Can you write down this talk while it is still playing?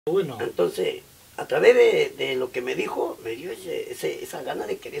Bueno. Entonces, a través de lo que me dijo, me dio esa gana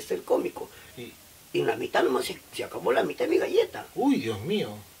de querer ser cómico. Y en la mitad nomás se acabó la mitad de mi galleta. Uy, Dios mío.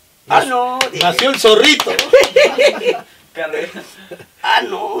 No, dije. Nació el zorrito. Carretas.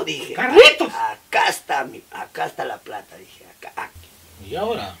 No, dije. Carlitos. Acá está la plata, dije. Acá. ¿Y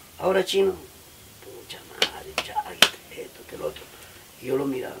ahora? Ahora, chino, pucha madre, Chagui, esto, que lo otro. Y yo lo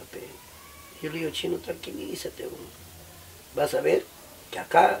miraba, pero yo le digo, chino, tranquilízate, bro. Vas a ver que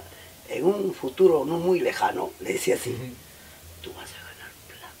acá, en un futuro no muy lejano, le decía así, tú vas a ganar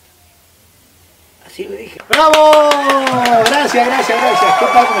plata. Así le dije. ¡Bravo! Gracias. ¿Qué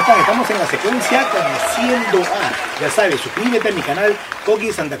tal? ¿Cómo están? Estamos en la secuencia Conociendo a. Ya sabes, suscríbete a mi canal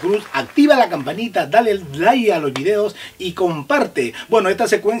Coqui Santa Cruz, activa la campanita, dale like a los videos y comparte. Bueno, esta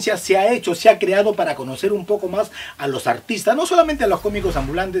secuencia se ha creado para conocer un poco más a los artistas, no solamente a los cómicos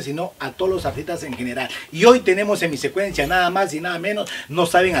ambulantes, sino a todos los artistas en general. Y hoy tenemos en mi secuencia nada más y nada menos, no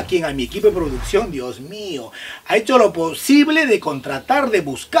saben a quién, a mi equipo de producción, Dios mío, ha hecho lo posible de contratar, de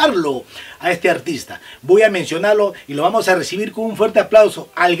buscarlo a este artista. Voy a mencionarlo y lo vamos a recibir con un fuerte aplauso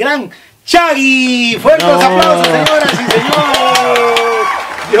al gran Chagui. Fuertes aplausos, señoras y señores.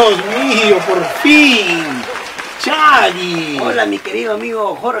 Dios mío, por fin. Chagui. Hola, mi querido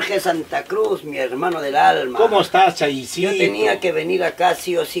amigo Jorge Santa Cruz, mi hermano del alma. ¿Cómo estás, Chaguicito? Yo tenía que venir acá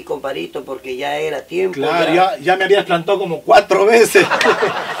sí o sí, compadrito, porque ya era tiempo. Claro, ya me habías plantado como 4 veces.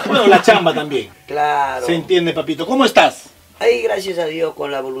 Bueno, la chamba también. Claro. Se entiende, papito. ¿Cómo estás? Ahí, gracias a Dios,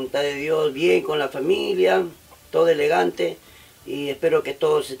 con la voluntad de Dios, bien, con la familia, todo elegante. Y espero que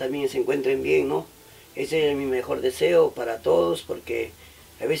todos también se encuentren bien, ¿no? Ese es mi mejor deseo para todos, porque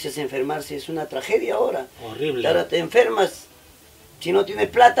a veces enfermarse es una tragedia ahora. Horrible. Ahora te enfermas, si no tienes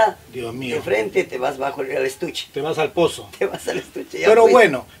plata, Dios mío, de frente te vas bajo el estuche. te vas al pozo. Te vas al estuche. Ya Pero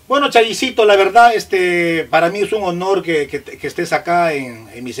pues. bueno, Chaguicito, la verdad, para mí es un honor que estés acá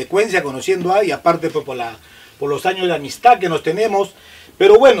en mi secuencia, conociendo a, y aparte pues, por los años de amistad que nos tenemos.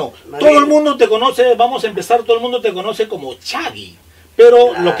 Pero bueno, todo el mundo te conoce, vamos a empezar, todo el mundo te conoce como Chagui. Pero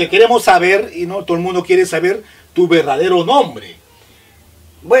Claro. lo que queremos saber, y no todo el mundo quiere saber, tu verdadero nombre.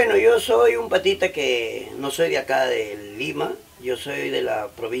 Bueno, yo soy un patita que no soy de acá de Lima, yo soy de la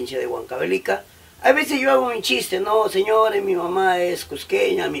provincia de Huancavelica. A veces yo hago un chiste, no, señores, mi mamá es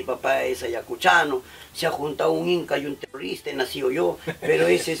cusqueña, mi papá es ayacuchano, se ha juntado un inca y un terrorista, he nacido yo, pero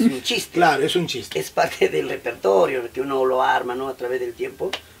ese es un chiste. Claro, es un chiste. Es parte del repertorio que uno lo arma, ¿no? A través del tiempo,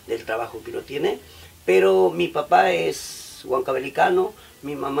 del trabajo que uno tiene. Pero mi papá es huancabelicano,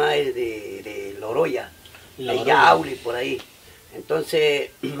 mi mamá es de Loroya, de Yauli, por ahí. Entonces,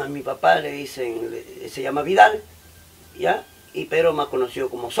 a mi papá le dicen, se llama Vidal, ¿ya? Pero me ha conocido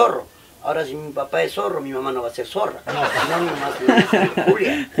como Zorro. Ahora si mi papá es zorro, mi mamá no va a ser zorra. No, mi mamá se llama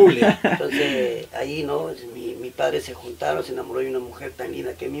Julia. Entonces, ahí, ¿no? Mi padre se juntaron, se enamoró de una mujer tan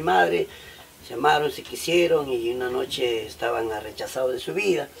linda que mi madre. Se amaron, se quisieron y una noche estaban rechazados de su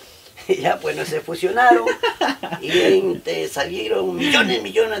vida. Y ya, pues, no se fusionaron y salieron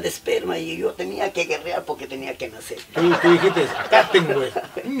millones de esperma y yo tenía que guerrear porque tenía que nacer. Tú dijiste, acá tengo.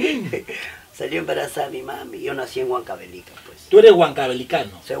 Salió embarazada mi mami y yo nací en Huancavelica, pues. Tú eres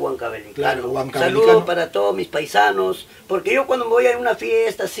huancabelicano. Soy huancabelicano. Claro, huancabelicano. Saludos para todos mis paisanos, porque yo cuando voy a una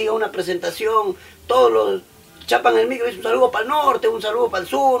fiesta, así, a una presentación, todos los chapan el micro y dicen un saludo para el norte, un saludo para el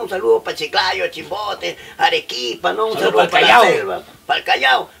sur, un saludo para Chiclayo, Chimbote, Arequipa, ¿no? Un saludo para la selva, para el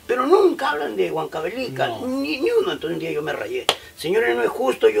Callao, pero nunca hablan de Huancavelica, no. ni uno. Entonces un día yo me rayé. Señores, no es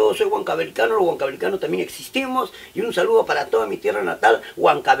justo, yo soy huancabelicano, los huancavelicanos también existimos, y un saludo para toda mi tierra natal,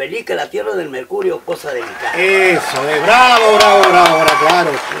 Huancavelica, la tierra del mercurio, cosa delicada. Eso, bravo,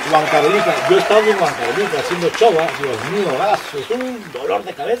 claro. Huancavelica, yo he estado en Huancavelica haciendo show, Dios mío, es un dolor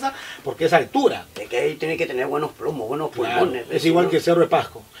de cabeza porque es altura. De que ahí tiene que tener buenos plomos, buenos Claro, pulmones. es igual que Cerro de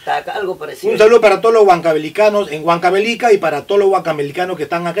Pasco. Está algo parecido. Un saludo para todos los huancavelicanos en Huancavelica y para todos los huancavelicanos que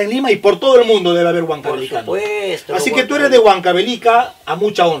están acá en Lima y por todo el mundo debe haber Por huancavelicanos. supuesto. Así que tú eres de Huancavelica a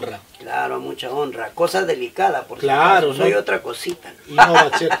mucha honra. Claro, a mucha honra. Cosa delicada, por Claro, supuesto. Soy ¿no? otra cosita. Y, no va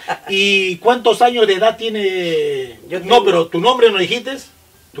a ser. ¿Y cuántos años de edad tiene? Yo No, tengo- pero tu nombre no dijiste.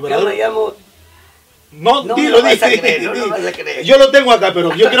 ¿Tu Yo verdadero? me llamo... No, No dilo, me vas a dilo. creer, no me vas a creer. Yo lo tengo acá,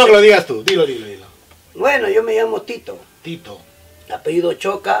 pero yo quiero que lo digas tú. Dilo. Bueno, yo me llamo Tito. Tito. Apellido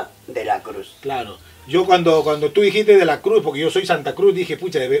Choca de la Cruz. Claro. Yo cuando tú dijiste de la Cruz, porque yo soy Santa Cruz, dije,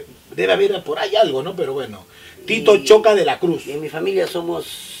 pucha, debe haber por ahí algo, ¿no? Pero bueno. Tito Choca de la Cruz. Y en mi familia somos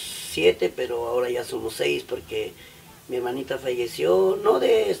 7, pero ahora ya somos 6 porque mi hermanita falleció, no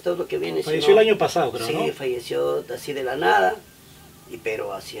de esto lo que viene. Falleció sino, el año pasado, creo, sí, ¿no? falleció así de la nada,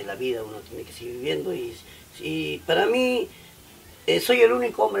 pero así es la vida, uno tiene que seguir viviendo y para mí Soy el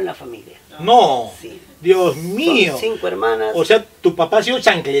único hombre en la familia. No, Sí. Dios Son mío. 5 hermanas. O sea, tu papá ha sido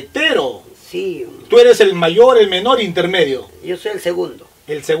chancletero. Sí, Tú eres el mayor, el menor, intermedio. yo soy el segundo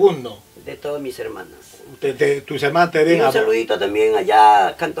El segundo. de todas mis hermanas. Tus hermanas te Y ven un a... saludito también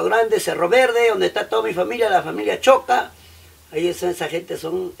allá, Canto Grande, Cerro Verde, donde está toda mi familia, la familia Choca. Ahí esa gente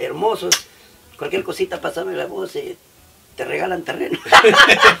son hermosos. Cualquier cosita, pásame la voz, te regalan terreno.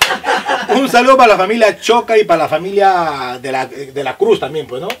 Un saludo para la familia Choca y para la familia de la Cruz también,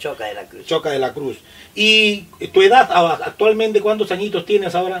 pues, ¿no? Choca de la Cruz. Choca de la Cruz. ¿Y tu edad actualmente cuántos añitos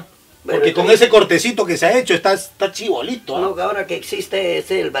tienes ahora? Bueno, Porque con ese cortecito que se ha hecho está chibolito. No, que ahora que existe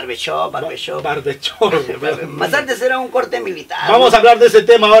es el barbershop. Barbershop. Más antes era un corte militar. Vamos ¿no? a hablar de ese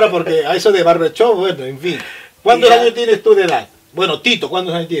tema ahora porque a eso de barbershop, bueno, en fin. ¿Cuántos Ya. años tienes tú de edad? Bueno, Tito,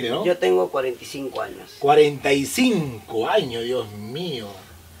 ¿cuántos años tiene, no? Yo tengo 45 años. 45 años, Dios mío.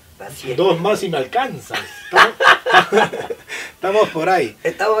 Paciente. 2 más y me alcanzas. Estamos por ahí.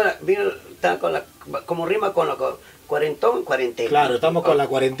 Estaba con la, como rima con la cuarentón, cuarentena. Claro, estamos con la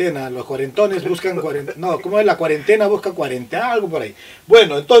cuarentena. Los cuarentones buscan cuarentena. No, ¿cómo es la cuarentena? Busca cuarentena, algo por ahí.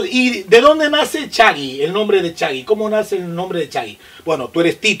 Bueno, entonces, ¿y de dónde nace Chagui, el nombre de Chagui? ¿Cómo nace el nombre de Chagui? Bueno, tú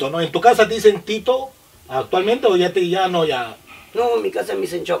eres Tito, ¿no? ¿En tu casa te dicen Tito actualmente o ya no, ya No, en mi casa me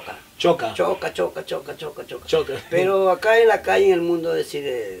dicen Choca. Choca? Choca. Choca. Pero acá en la calle, en el mundo, decir,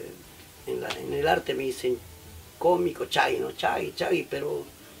 en el arte me dicen cómico, Chagui, ¿no? Chagui, pero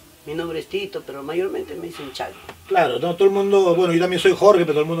mi nombre es Tito, pero mayormente me dicen Chagui. Claro, no todo el mundo, bueno, yo también soy Jorge,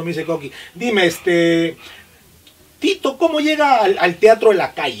 pero todo el mundo me dice Coqui. Dime, Tito, ¿cómo llega al teatro de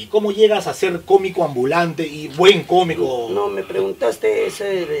la calle? ¿Cómo llegas a ser cómico ambulante y buen cómico? No, me preguntaste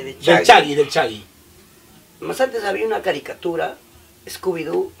ese de Chagui. Del Chagui. Más antes había una caricatura,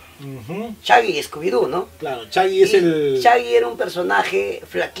 Scooby-Doo, Ujú. Chagui y Scooby-Doo, ¿no? Claro, Chagui es Y el... Chagui era un personaje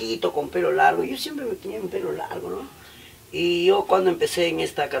flaquito, con pelo largo. Yo siempre me tenía un pelo largo, ¿no? Y yo cuando empecé en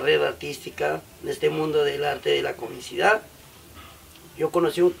esta carrera artística, en este mundo del arte de la comicidad, yo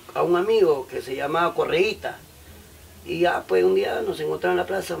conocí a un amigo que se llamaba Correíta. Y ya, pues un día nos encontramos en la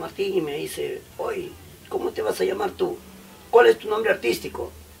Plaza Martín y me dice, oye, ¿cómo te vas a llamar tú? ¿Cuál es tu nombre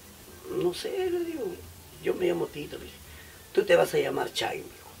artístico? No sé, le digo, yo me llamo Tito. Le dije, tú te vas a llamar Chagui, me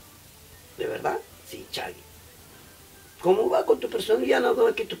dijo. ¿De verdad? Sí, Chagui. ¿Cómo va con tu personalidad? No,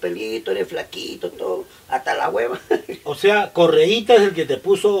 es que tu pelito, eres flaquito, todo, hasta la hueva. O sea, Correíta es el que te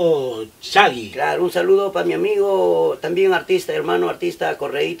puso Chagui. Claro, un saludo para mi amigo, también artista, hermano artista,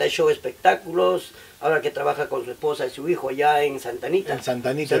 Correíta Show Espectáculos, ahora que trabaja con su esposa y su hijo allá en Santanita. En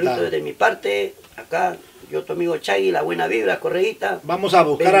Santanita Saludos está. desde mi parte, acá, yo tu amigo Chagui, la buena vibra, Correíta. Vamos a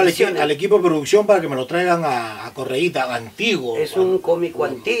buscar Bendiciones. al equipo de producción para que me lo traigan a Correíta, antiguo. Es un cómico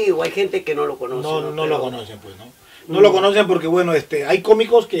antiguo, hay gente que no lo conoce. No Pero lo conocen, pues, ¿no? No lo conocen porque, bueno, hay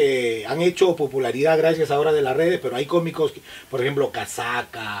cómicos que han hecho popularidad gracias ahora de las redes, pero hay cómicos, por ejemplo,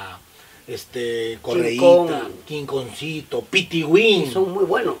 Casaca, Correíta, Quinconcito, Pity Y Win. son muy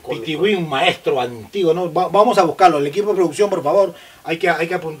buenos cómicos. Pity Win, un maestro antiguo, ¿no? Vamos a buscarlo. El equipo de producción, por favor, hay que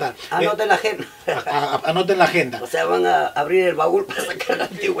apuntar. Anoten la agenda. Anoten la agenda. O sea, van a abrir el baúl para sacar la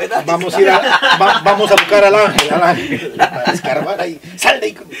antigüedad. Vamos a ir vamos a buscar al Ángel, para escarbar ahí. Sal de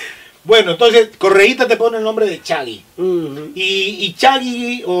ahí. Bueno, entonces, Correíta te pone el nombre de Chagui. Ujú. Y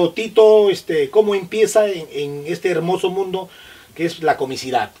Chagui o Tito, ¿cómo empieza en este hermoso mundo que es la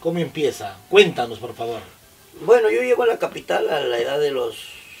comicidad? ¿Cómo empieza? Cuéntanos, por favor. Bueno, yo llego a la capital a la edad de los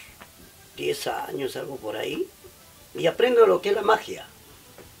 10 años, algo por ahí, y aprendo lo que es la magia.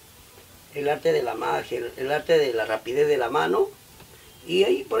 El arte de la magia, el arte de la rapidez de la mano. Y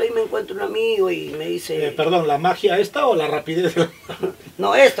ahí por ahí me encuentro un amigo y me dice... Perdón, ¿la magia esta o la rapidez?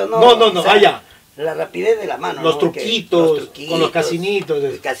 No, esto no. No, o sea, allá. La rapidez de la mano. Los ¿no? truquitos, con los casinitos.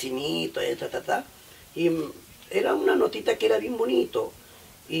 El casinito, Y era una notita que era bien bonito.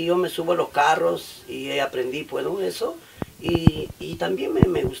 Y yo me subo a los carros y aprendí, pues, ¿no? Eso. Y también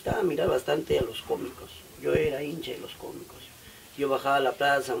me gustaba mirar bastante a los cómicos. Yo era hincha de los cómicos. Yo bajaba a la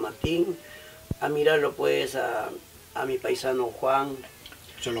Plaza San Martín a mirarlo, pues, a mi paisano Juan.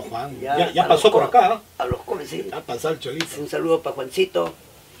 Cholo Juan. Ya Ya a pasó los por acá. A los cómicos, sí. Ya pasó el Cholito. Un saludo para Juancito.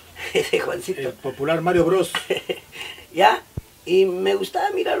 Ese Juancito. El popular Mario Bros. Ya, y me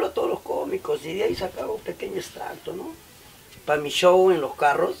gustaba mirarlo a todos los cómicos y de ahí sacaba un pequeño extracto, ¿no? Para mi show en los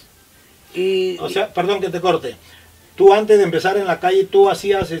carros. O sea, perdón que te corte. Tú antes de empezar en la calle, tú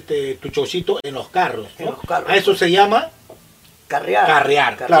hacías tu chocito en los carros, ¿no? En los carros. A eso se llama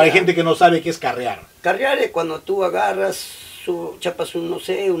Carrear. Claro, hay gente que no sabe qué es carrear. Carrear es cuando tú agarras, chapas no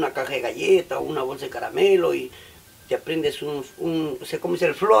sé, una caja de galleta o una bolsa de caramelo y te aprendes o sea, como es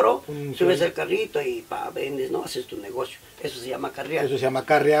el floro, subes sí. el carrito y vendes, ¿no? Haces tu negocio. Eso se llama carrear. Eso se llama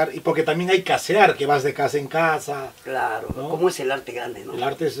carrear, y porque también hay casear, que vas de casa en casa. Claro, ¿no? como es el arte grande, ¿no? El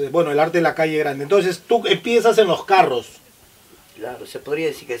arte es, bueno, el arte de la calle grande. Entonces tú empiezas en los carros. Claro, se podría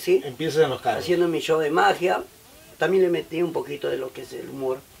decir que sí. Empiezas en los carros. Haciendo mi show de magia, también le metí un poquito de lo que es el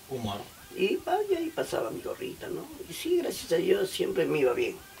humor. Humor. Y ahí pasaba mi gorrita, ¿no? Y sí, gracias a Dios, siempre me iba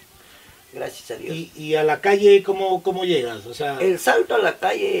bien. Gracias a Dios. Y a la calle, ¿cómo llegas? O sea, El salto a la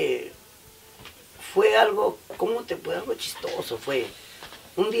calle fue algo, ¿cómo te puedo? Algo chistoso fue.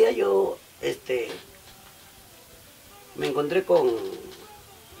 Un día yo, me encontré con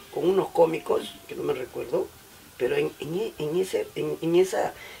unos cómicos, que no me recuerdo, pero en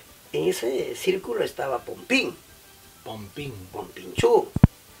ese círculo estaba Pompín, Pompín. Pompinchú.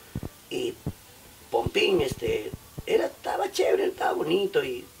 Y Pompín, estaba chévere, estaba bonito,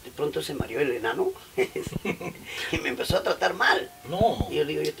 y de pronto se mareó el enano y me empezó a tratar mal. No. Y yo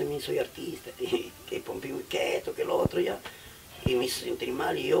le digo, yo también soy artista, y que Pompín, que esto, que lo otro, ya. Y me hizo sentir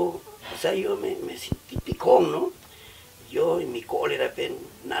mal, y yo, o sea, yo me sentí picón, ¿no? Yo en mi cólera,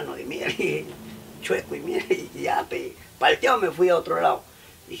 nano de miel, y chueco y miel, y ya, palteado me fui a otro lado.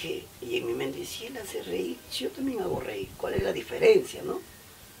 Dije, y en mi mente, si él hace reír, si yo también hago reír, ¿cuál es la diferencia, no?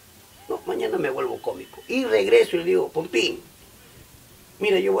 No, mañana me vuelvo cómico. Y regreso y le digo, Pompín,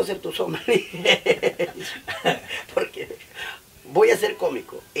 mira, yo voy a ser tu sombra. Porque voy a ser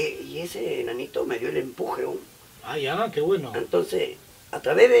cómico. Y ese enanito me dio el empuje. Ah, ya, qué bueno. Entonces, a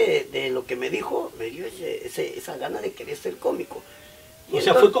través de lo que me dijo, me dio esa gana de querer ser cómico. Y o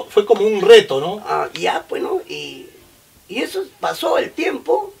sea, entonces, fue como un reto, ¿no? ya, pues, ¿no? Y eso pasó el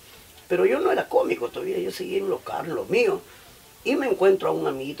tiempo, pero yo no era cómico todavía, yo seguía en lo mío. Y me encuentro a un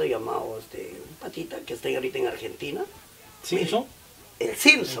amiguito llamado, un patita, que está ahorita en Argentina. ¿Simpson? El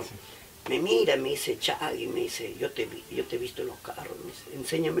Simpson. Me mira, me dice, Chagui, me dice, yo te he visto en los carros, me dice,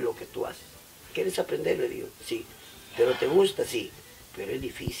 enséñame lo que tú haces. ¿Quieres aprender? Le digo, sí. ¿Pero te gusta? Sí. Pero es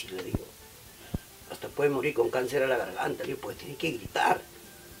difícil, le digo. Hasta puede morir con cáncer a la garganta, le digo, pues tienes que gritar.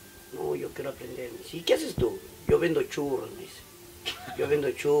 No, yo quiero aprender. Me dice, ¿y qué haces tú? Yo vendo churros, me dice. Yo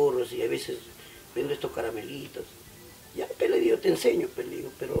vendo churros y a veces vendo estos caramelitos. Ya, pero le digo, te enseño, pero le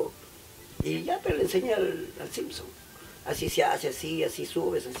digo, pero... Y ya, pero le enseñé al Simpson. Así se hace, así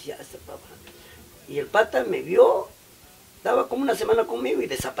subes, así se hace, papá. Y el pata me vio, estaba como una semana conmigo y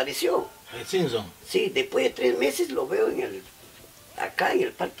desapareció. El Simpson. Sí, después de 3 meses lo veo acá en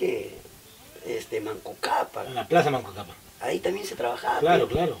el parque Mancocapa. En la Plaza Mancocapa. Ahí también se trabajaba. Claro,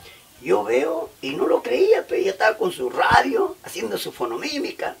 pues. claro. Yo veo y no lo creía, pero ella estaba con su radio, haciendo su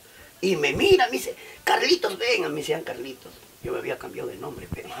fonomímica. Y me mira, me dice, Carlitos, venga, me decían Carlitos. Yo me había cambiado de nombre,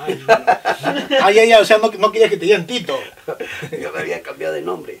 pero... Ay, o sea, no querías que te digan Tito. Yo me había cambiado de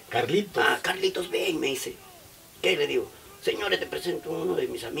nombre. Carlitos. Ah, Carlitos, ven, me dice. ¿Qué le digo? Señores, te presento a uno de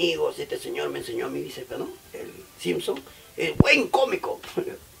mis amigos. Este señor me enseñó a mí, dice, perdón, el Simpson, el buen cómico.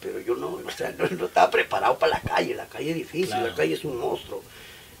 Pero yo no, o sea, no estaba preparado para la calle es difícil, claro. La calle es un monstruo.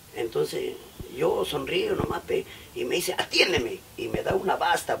 Entonces, yo sonrío nomás, y me dice, atiéndeme. Y me da una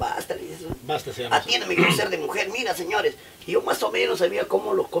basta, le dice. Basta, se llama. Atiéndeme, quiero ser de mujer, mira, señores. Y yo más o menos sabía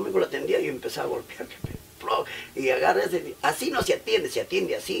cómo los cómicos lo atendían y yo empezaba a golpear. Y agarra así no se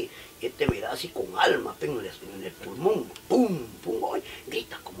atiende así. Y me da así con alma, en el pulmón, pum, ay,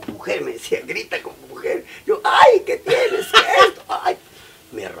 grita como mujer, me decía, grita como mujer. Yo, ay, ¿qué tienes? ¿Qué es esto? Ay,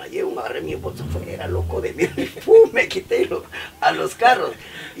 me rayé, agarré mi bolsa afuera, loco de mí, y pum, me quité a los carros.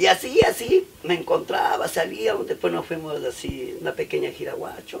 Y así me encontraba, salía, después nos fuimos así, una pequeña gira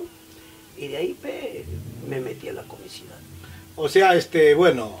Guacho, y de ahí me metí a la comicidad. O sea,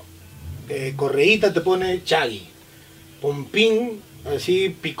 bueno, Correíta te pone Chagui, Pompín, así,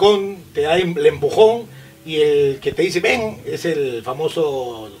 Picón, te da el empujón, y el que te dice ven es el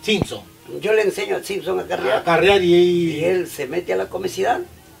famoso Simpson. Yo le enseño al Simpson a carrear. A carrear y él se mete a la comicidad.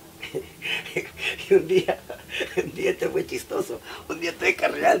 Y un día este fue chistoso. Un día estoy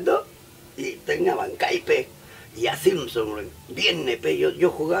carreando y estoy en una bancaipe. Y a Simpson viene, yo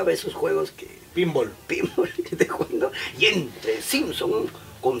jugaba esos juegos que... Pinball, de jugando, y entre Simpson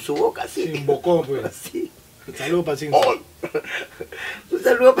con su boca así. Sin bocón, pues. Así. Un saludo para Simpson. Oh, un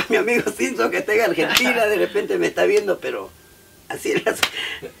saludo para mi amigo Simpson que está en Argentina, de repente me está viendo, pero así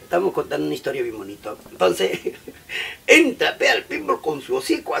estamos contando una historia bien bonita. Entonces, entra, al pinball con su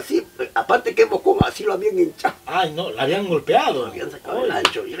hocico así, aparte que bocón, así lo habían hinchado. Ay, no, la habían golpeado. Lo habían sacado el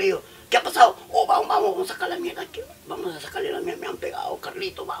ancho. Y le digo, ¿qué ha pasado? Oh, vamos a sacar la mierda. Vamos a sacarle la mierda, me han pegado,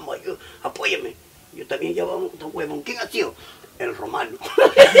 Carlito, vamos, apóyeme. Yo también llevaba un huevón. ¿Quién ha sido? El Romano.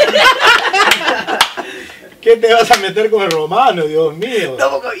 ¿Qué te vas a meter con el Romano, Dios mío?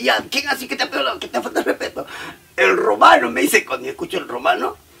 No, ya, ¿quién así que te ha pegado? Que te falta el respeto. El romano, me dice, cuando escucho el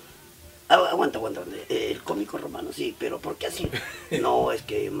romano. Aguanta, el cómico romano, sí, pero ¿por qué así? No, es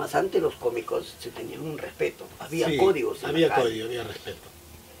que más antes los cómicos se tenían un respeto, había Sí, códigos. había código, había respeto.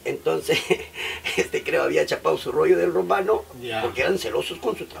 Entonces, creo había chapado su rollo del romano, Ya. porque eran celosos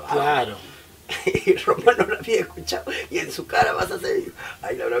con su trabajo. Claro. Y el romano lo había escuchado, y en su cara vas a hacer,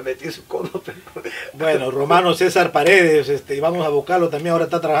 ahí le habrá metido su coma, pero... Bueno, Romano César Paredes, vamos a buscarlo también, ahora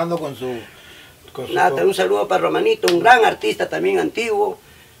está trabajando con su... Nada, un saludo para Romanito, un gran artista también antiguo.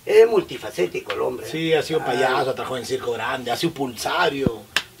 Es multifacético el hombre. Sí, ha sido payaso, trabajó en Circo Grande, ha sido pulsario,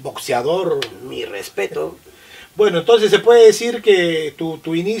 boxeador. Mi respeto. Bueno, entonces se puede decir que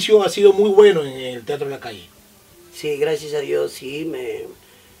tu inicio ha sido muy bueno en el Teatro de la Calle. Sí, gracias a Dios, sí,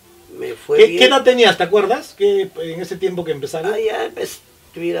 me fue ¿Qué, bien. qué edad tenías, te acuerdas? Que en ese tiempo que empezaron. Ya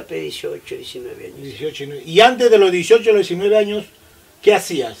tuviera 18, 19 años. 18, y antes de los 18 a los 19 años, ¿qué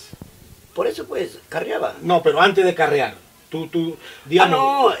hacías? Por eso pues, carreaba. No, pero antes de carrear.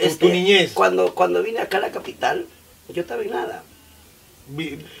 Digamos, tu niñez. Cuando vine acá a la capital, yo estaba en nada.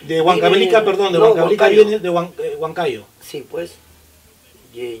 De Huancavelica, perdón, de no, Huancavelica Huancayo. viene de Huancayo. Sí, pues,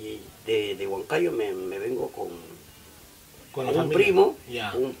 de Huancayo me vengo con Con la un familia. primo,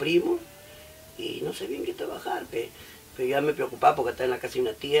 Ya. y no sé bien qué trabajar, pero ya me preocupaba porque estaba en la casa de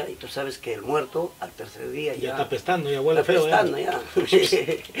una tía, y tú sabes que el muerto al tercer día Ya ya está pestando, ya huele está feo. pestando, ya.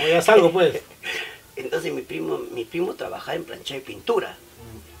 O ya salgo, pues. Entonces mi primo trabajaba en plancha de pintura.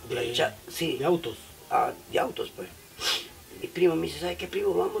 Sí. De autos. De autos, pues. Mi primo me dice, ¿sabes qué,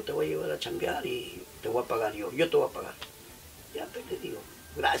 primo? Vamos, te voy a llevar a chambear y te voy a pagar yo te voy a pagar. Ya, pues le digo,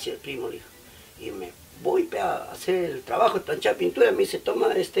 gracias, primo, le dijo. Y me voy a hacer el trabajo de plancha de pintura, me dice, toma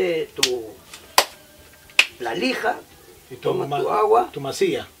la lija, Y toma tu agua. Tu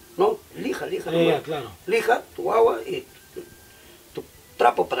masilla. No, lija. Ya, claro. Lija, tu agua y tu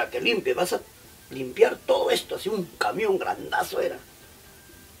trapo para que limpie. Vas a limpiar todo esto, así un camión grandazo era.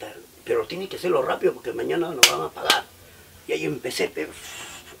 Pero tiene que hacerlo rápido porque mañana nos van a pagar. Y ahí empecé, pero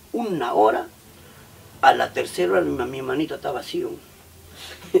una hora, a la tercera mi manito estaba vacío.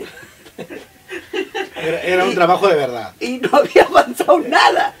 Era un trabajo de verdad. Y no había avanzado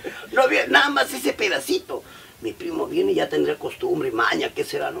nada, no había nada más ese pedacito. Mi primo viene y ya tendrá costumbre, maña, ¿qué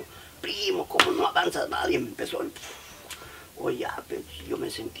será, no? Primo, ¿cómo no avanzas nada? Y me empezó, oye, pero yo me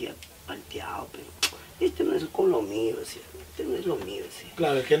sentía palteado, pero este no es con lo mío, decía, este no es lo mío, decía.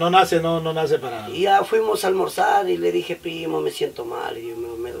 Claro, el que no nace, no nace para nada. Y ya fuimos a almorzar y le dije, primo, me siento mal, y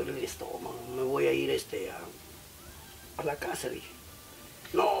me duele el estómago, me voy a ir a la casa, dije.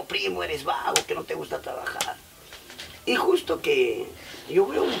 No, primo, eres vago, que no te gusta trabajar. Y justo que yo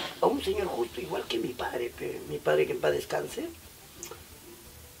veo a un señor justo igual que mi padre que en paz descanse,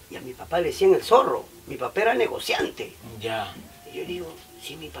 y a mi papá le decían el zorro, mi papá era negociante. Ya. Y yo digo,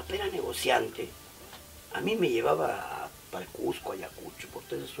 si mi papá era negociante, a mí me llevaba para el Cusco, Ayacucho, por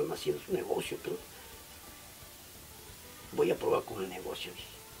todo eso estoy haciendo su negocio, pero voy a probar con el negocio, dije.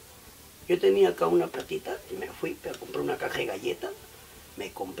 Yo tenía acá una platita y me fui a comprar una caja de galletas.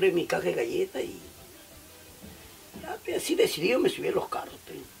 Me compré mi caja de galletas y ya, así decidido me subí a los carros.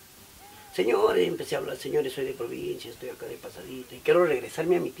 Señores, empecé a hablar, señores, soy de provincia, estoy acá de pasadita y quiero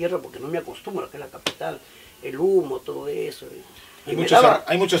regresarme a mi tierra porque no me acostumbro acá en la capital, el humo, todo eso. Hay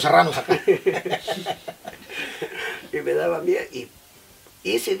muchos serranos acá. Y me daba miedo. Y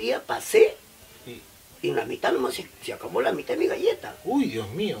ese día pasé y en la mitad nomás se acabó la mitad de mi galleta. Uy, Dios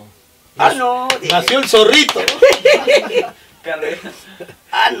mío. No, dije. Nació el zorrito. Carreras.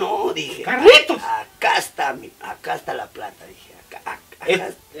 No, dije. ¡Carlitos! Acá está la plata, dije. Acá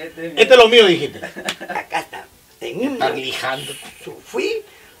Este es lo mío, dijiste. acá está. Estás lijando. Fui,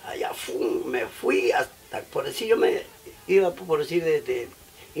 allá me fui hasta, por decir, yo me iba, por decir, desde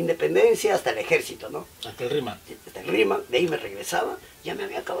Independencia hasta el Ejército, ¿no? Hasta el rima. Hasta el Rima, de ahí me regresaba, ya me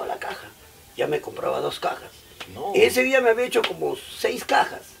había acabado la caja. Ya me compraba 2 cajas. No. Ese día me había hecho como 6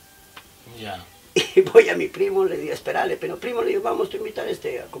 cajas. Ya. Y voy a mi primo, le digo, esperale, pero primo, le digo, vamos, te invitar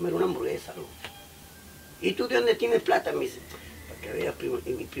a comer una hamburguesa, ¿no? ¿Y tú de dónde tienes plata? Me dice, para que vea, primo. Y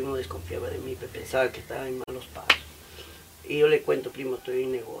mi primo desconfiaba de mí, pensaba que estaba en malos pasos. Y yo le cuento, primo, estoy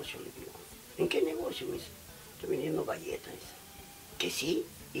en negocio, le digo. ¿En qué negocio? Me dice, estoy vendiendo galletas. Dice, ¿que sí?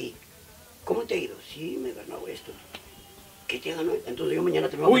 ¿Y cómo te ha ido? Sí, me he ganado esto. ¿Qué te ganó? Entonces yo mañana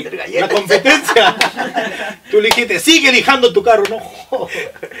te voy a Uy, vender galletas. la competencia. Tú le dijiste, sigue lijando tu carro. No.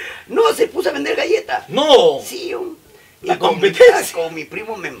 No, se puso a vender galletas. No. Sí, La y con competencia. Con mi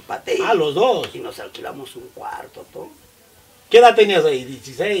primo me empaté. Los dos. Y nos alquilamos un cuarto, todo. ¿Qué edad tenías ahí?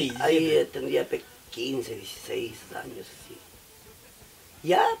 16. Ahí 17. tendría 15, 16 años, así.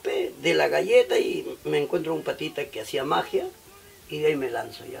 Ya, de la galleta y me encuentro un patita que hacía magia y de ahí me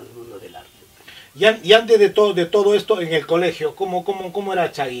lanzo ya al mundo del arte. Y antes de todo esto, en el colegio, ¿cómo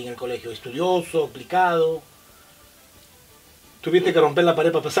era Chagui en el colegio? ¿Estudioso, aplicado? ¿Tuviste que romper la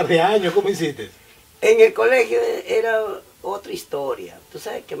pared para pasar de año? ¿Cómo hiciste? En el colegio era otra historia. Tú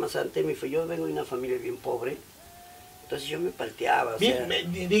sabes que más antes yo vengo de una familia bien pobre, entonces yo me palteaba.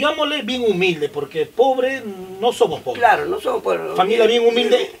 Digámosle bien humilde, porque pobre no somos pobres. Claro, no somos pobres. Familia bien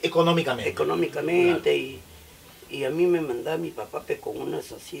humilde económicamente. Económicamente, Claro. y a mí me mandaba mi papá con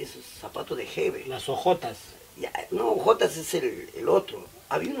unas así, esos zapatos de jeve. Las ojotas. Ya, no, ojotas es el otro.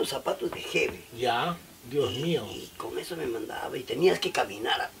 Había unos zapatos de jeve. Ya, Dios mío. Y con eso me mandaba, y tenías que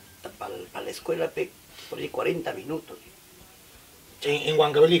caminar para la escuela por ahí 40 minutos. ¿En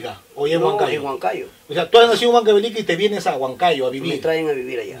Huancavelica? ¿O en No, Huancayo? en Huancayo. O sea, tú has nacido en Huancavelica y te vienes a Huancayo a vivir. Me traen a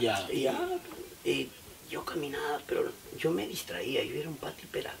vivir allá. Ya. Y yo caminaba, pero yo me distraía, yo era un pata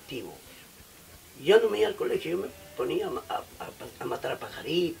hiperactivo. Yo no me iba al colegio, yo me ponía a matar a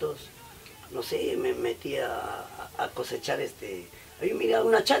pajaritos, no sé, me metía a cosechar yo miraba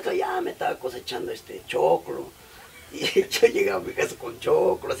una chacra, ya me estaba cosechando choclo. Y yo llegaba a mi casa con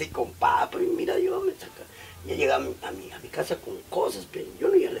choclo, así con papa, y mira, ya llegaba a mi casa con cosas, pero yo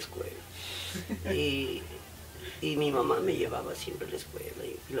no iba a la escuela. Y mi mamá me llevaba siempre a la escuela,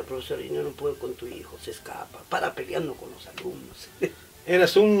 y la profesora, yo no puedo con tu hijo, se escapa, para peleando con los alumnos.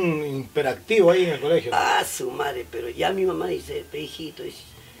 Eras un hiperactivo ahí en el colegio. Ah, su madre, pero ya mi mamá dice, hijito,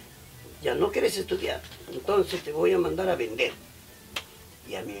 ya no quieres estudiar, entonces te voy a mandar a vender.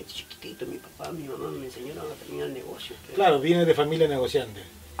 Y a mí chiquitito, mi papá, mi mamá me enseñaron a terminar el negocio. Pero... Claro, viene de familia negociante.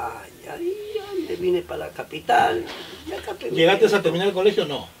 Ah, ya me vine para la capital. ¿Llegaste a terminar el colegio?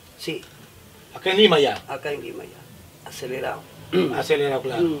 No. Sí. Acá en Lima ya. Acá en Lima ya, acelerado. Acelerado,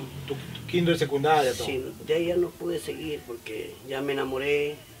 claro. Tu kinder, secundaria, todo. Sí, de ahí ya no pude seguir porque ya me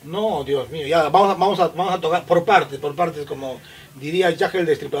enamoré. No, Dios mío, ya vamos a tocar por partes, como diría Jack el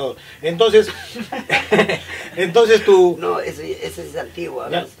Destripador. Entonces, tú... No, ese es antiguo,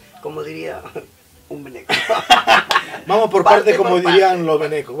 como diría un veneco. Vamos por partes como dirían los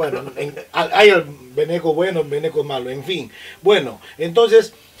venecos. Bueno, hay el veneco bueno, el veneco malo, en fin. Bueno,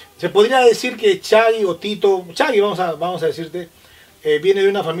 entonces, se podría decir que Chagui o Tito, Chagui vamos a decirte, viene de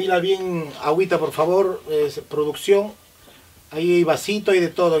una familia bien, agüita por favor, producción. Ahí hay vasito y de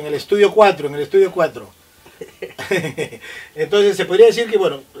todo, en el estudio 4, Entonces se podría decir que,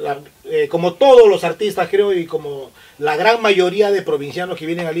 bueno, como todos los artistas creo y como la gran mayoría de provincianos que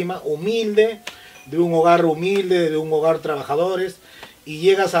vienen a Lima, humilde, de un hogar trabajadores, y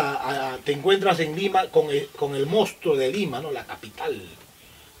llegas te encuentras en Lima con el monstruo de Lima, ¿no? La capital,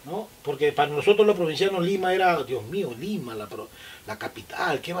 ¿no? Porque para nosotros los provincianos Lima era, Dios mío, Lima, la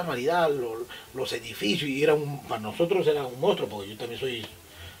capital, qué barbaridad, los edificios, y para nosotros era un monstruo, porque yo también soy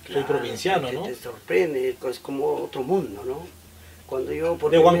provinciano, ¿no? Te sorprende, es como otro mundo, ¿no? Cuando yo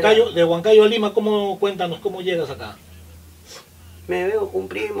de Huancayo a Lima, cuéntanos, ¿cómo llegas acá? Me veo con un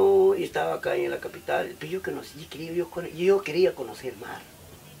primo y estaba acá en la capital, pero yo quería conocer mar.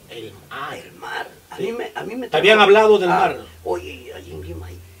 El mar. El mar. Sí. A mí me ¿Te habían hablado del mar? Oye, allí en Lima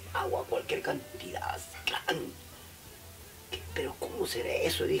hay agua, cualquier cantidad, pero ¿cómo será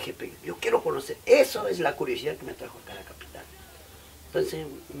eso? Dije, pero yo quiero conocer. Eso es la curiosidad que me trajo acá a la capital. Entonces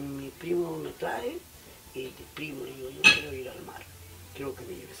mi primo me trae y el primo le digo, yo quiero ir al mar, quiero que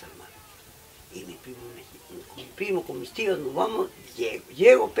me lleves al mar. Y mi primo con mis tíos nos vamos,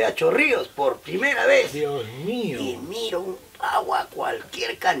 llego a Chorrillos por primera vez. Dios mío. Y miro un agua,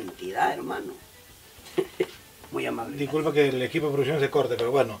 cualquier cantidad, hermano. Muy amable. Disculpa que el equipo de producción se corte,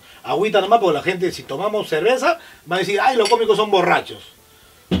 pero bueno, agüita nomás porque la gente, si tomamos cerveza, va a decir, ay, los cómicos son borrachos.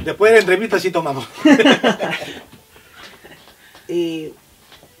 Después de la entrevista sí tomamos. y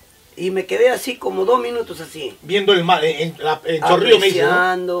me quedé así como 2 minutos así. Viendo el mar, en Chorrillos me dice,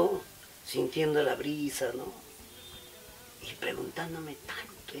 ¿no? Sintiendo la brisa, ¿no? Y preguntándome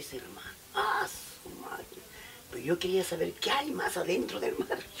tanto es el mar. Ah, su madre. Pero yo quería saber qué hay más adentro del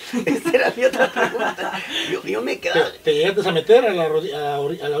mar. Esa era mi otra pregunta. Yo me quedaba... ¿Te llegaste a meter a la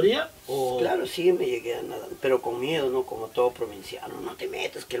orilla? ¿O? Claro, sí, me llegué a nadar, pero con miedo, ¿no? Como todo provinciano. No te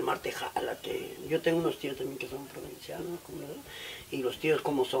metas, que el mar te jala. Yo tengo unos tíos también que son provincianos, y los tíos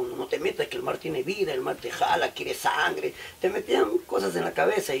como son, no te metas, que el mar tiene vida, el mar te jala, quiere sangre. Te metían cosas en la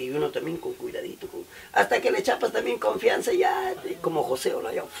cabeza y uno también con cuidadito. Hasta que le chapas también confianza ya, como José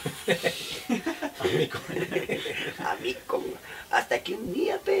Olaya. A mí hasta que un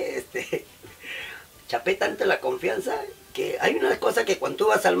día chapé tanto la confianza que hay una cosa que cuando tú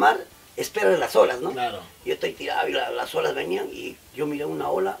vas al mar esperas las olas, ¿no? Claro. Yo estoy tirado y las olas venían y yo miré una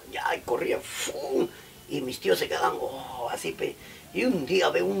ola, ya, y corría, ¡fum! Y mis tíos se quedaban, así, y un día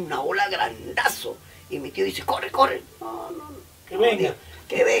veo una ola grandazo y mi tío dice, corre, corre. No, que venga.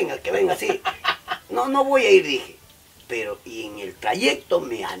 que venga, sí. No, no voy a ir, dije. Pero, y en el trayecto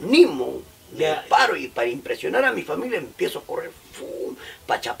me animo, me paro y para impresionar a mi familia empiezo a correr,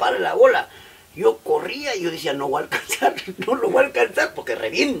 para chapar la bola. Yo corría y yo decía, no voy a alcanzar, no lo voy a alcanzar porque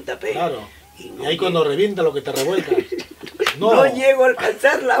revienta, pe. Claro. Y, no y ahí cuando revienta lo que te revuelca. No llego a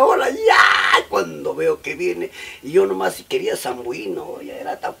alcanzar la ola, ya, cuando veo que viene. Y yo nomás quería zambuino, ya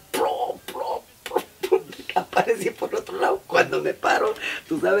era tan aparecí por otro lado. Cuando me paro,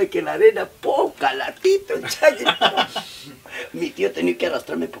 tú sabes que la arena, calatito, el chayo. Mi tío tenía que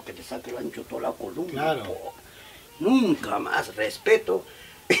arrastrarme porque te saca el ancho toda la columna. Claro. Nunca más, respeto.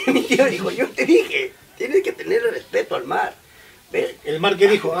 Mi tío dijo, yo te dije, tienes que tener respeto al mar. ¿Ves? El mar que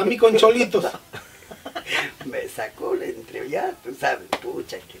dijo, a mí con cholitos. Me sacó la entre, ya, tú sabes,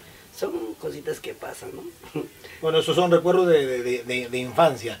 pucha, que son cositas que pasan, ¿no? Bueno, esos son recuerdos de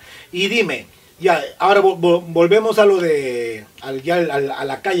infancia. Y dime, ya, ahora volvemos a lo de, a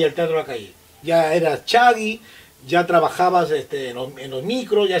la calle, al teatro de la calle. Ya eras Chagui, ya trabajabas en los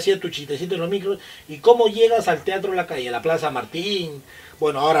micros, ya hacías tu chistecito en los micros. ¿Y cómo llegas al teatro de la calle, a la Plaza Martín,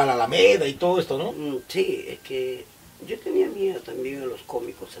 bueno, ahora a la Alameda y todo esto, no? Sí, es que yo tenía miedo también a los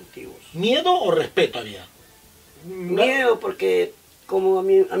cómicos antiguos. ¿Miedo o respeto había? Miedo porque como a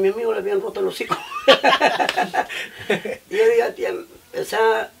mi amigo le habían roto los hocico. Y yo digo, tía, o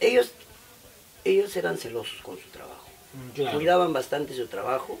sea, ellos eran celosos con su trabajo. Claro. Cuidaban bastante su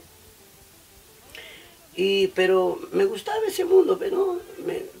trabajo. Pero me gustaba ese mundo, pero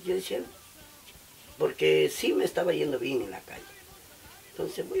yo decía, porque sí me estaba yendo bien en la calle.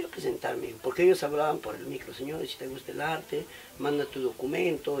 Entonces voy a presentarme, porque ellos hablaban por el micro, señor, si te gusta el arte, manda tu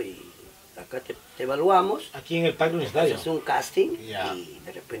documento y acá te evaluamos. Aquí en el Parque Universitario. Haces un casting Ya. y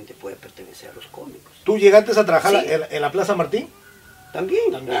de repente puede pertenecer a los cómicos. ¿Tú llegaste a trabajar Sí. en la Plaza Martín?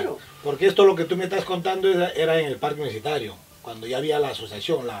 También, También. claro. Porque esto lo que tú me estás contando era en el Parque Universitario, cuando ya había la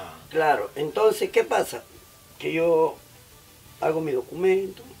asociación, Claro, entonces, ¿qué pasa? Que yo hago mi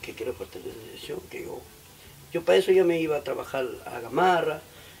documento, que quiero pertenecer a la asociación, que yo para eso ya me iba a trabajar a Gamarra,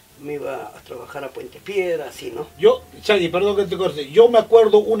 me iba a trabajar a Puente Piedra, así, ¿no? Yo, Chagui, perdón que te corte, yo me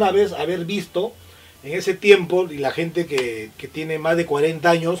acuerdo una vez haber visto en ese tiempo, y la gente que tiene más de 40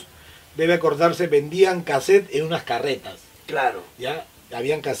 años debe acordarse, vendían cassette en unas carretas, Claro. ¿ya?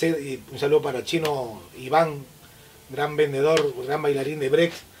 Habían cassette, y un saludo para Chino Iván, gran vendedor, gran bailarín de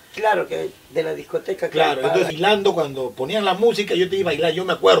breaks. Claro, que de la discoteca. Claro, Paga. entonces bailando, cuando ponían la música, yo te iba a bailar, yo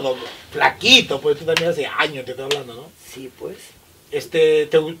me acuerdo, flaquito, pues tú también hace años te estoy hablando, ¿no? Sí, pues.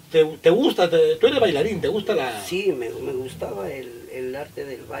 ¿Te gusta, tú eres bailarín, te gusta la...? Sí, me gustaba el arte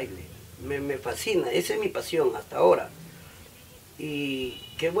del baile. Me fascina, esa es mi pasión hasta ahora. Y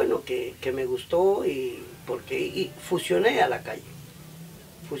qué bueno que me gustó porque fusioné a la calle.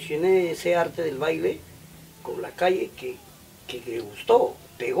 Fusioné ese arte del baile con la calle que le gustó,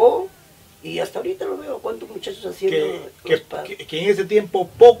 pegó. Y hasta ahorita lo veo, cuántos muchachos haciendo que en ese tiempo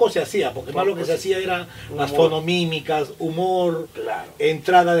poco se hacía, porque más lo que se Poco hacía era las humor. fonomímicas, humor, Claro.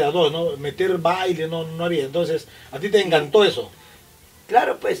 entrada de a dos, ¿no? Meter baile, no había. Entonces, ¿a ti te encantó eso?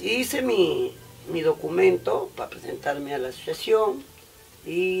 Claro, pues hice mi documento para presentarme a la asociación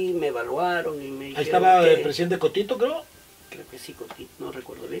y me evaluaron y me Ahí dijeron estaba que- el presidente Cotito, creo. creo que sí, no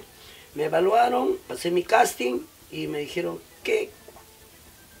recuerdo bien. Me evaluaron, pasé mi casting y me dijeron, ¿qué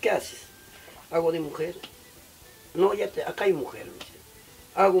haces? Hago de mujer. No, acá hay mujer. Me dice.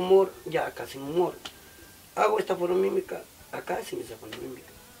 Hago humor, ya acá sin humor. Hago esta fonomímica, acá sin esa fonomímica.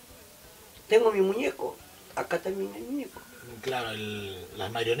 Tengo mi muñeco, acá también hay muñeco. Claro,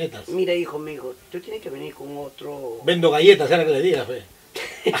 las marionetas. Mira, hijo, me dijo, tú tienes que venir con otro... Vendo galletas, era que le digas, fe.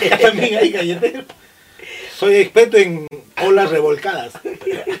 Acá también hay galleteros. Soy experto en olas revolcadas.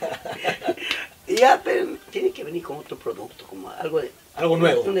 Ya, pero tiene que venir con otro producto, como algo de... Algo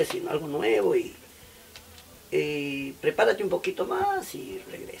nuevo. Algo nuevo y prepárate un poquito más y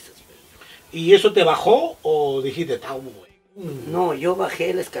regresas. ¿Y eso te bajó o dijiste, está bueno? No, yo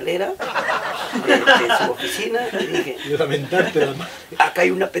bajé la escalera de su oficina y dije, Y lamentarte la madre. acá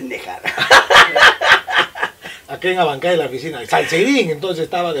hay una pendejada. Acá en Abancay de la oficina. Salserín entonces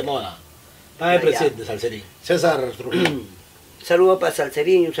estaba de moda. Estaba de Ah, ya. presente, Salserín. César Trujillo. Un saludo para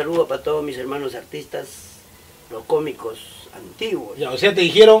Salserín y un saludo para todos mis hermanos artistas, los cómicos antiguos. Ya, o sea, te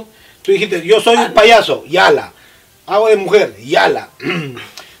dijeron, tú dijiste, yo soy un payaso, yala. Hago de mujer, yala.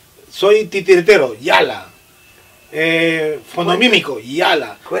 Soy titiritero, yala. Fonomímico,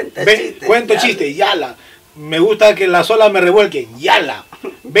 yala. Cuento chistes, chiste, yala. Me gusta que las olas me revuelquen, yala.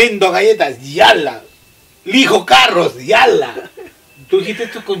 Vendo galletas, yala. Lijo carros, yala. Tú dijiste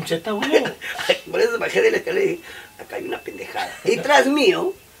tu concheta, güey. Por eso bajé de la escalera y dije, acá hay una pendejada. Y tras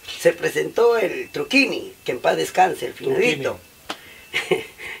mío se presentó el Truquini, que en paz descanse, el finadito.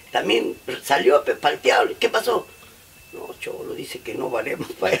 También salió palteado. ¿Qué pasó? No, Cholo, dice que no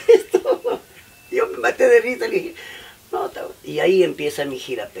valemos para esto. Yo me maté de risa, le dije, no, y ahí empieza mi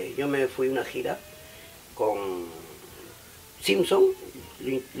gira, pe. Yo me fui a una gira con Simpson,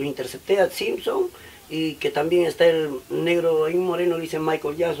 lo intercepté a Simpson, y que también está el negro ahí moreno, dice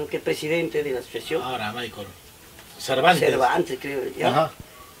Michael Jackson, que es presidente de la asociación. Ahora, Michael. Cervantes. Cervantes, creo, ¿ya? Ajá.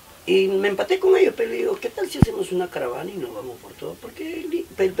 Y me empaté con ellos, pero le digo, ¿qué tal si hacemos una caravana y nos vamos por todo? Porque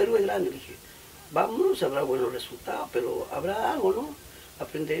el Perú es grande, le dije, vámonos, habrá buenos resultados, pero habrá algo, ¿no?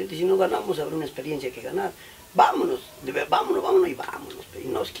 Aprender, y si no ganamos, habrá una experiencia que ganar. Vámonos, vámonos y vámonos, pe. Y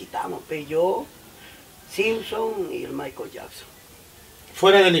nos quitamos, pe. Yo, Simpson y el Michael Jackson.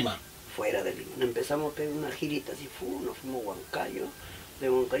 Fuera de Lima. Fuera de Lima. Empezamos a una girita así, nos fuimos a Huancayo. De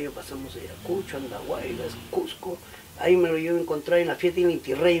Huancayo pasamos a Ayacucho, Andahuaylas, Cusco. Ahí me lo llevo a encontrar en la fiesta en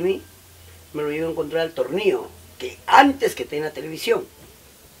Inti Raymi. Me lo llevo a encontrar al Tornillo, que antes que tenga televisión.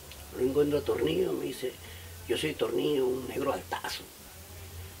 Lo encuentro a Tornillo, me dice, yo soy Tornillo, un negro altazo.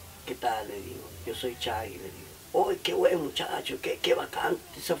 ¿Qué tal? Le digo, yo soy Chagui, le digo. ¡Uy, qué buen muchacho! Qué bacán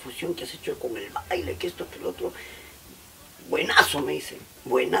esa fusión que has hecho con el baile, que esto, que el otro! Buenazo, me dice.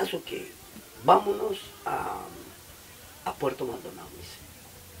 Buenazo que vámonos a Puerto Maldonado, me dice.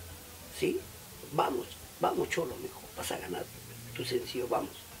 ¿Sí? Vamos, Cholo, me dijo, vas a ganar. Tu sencillo,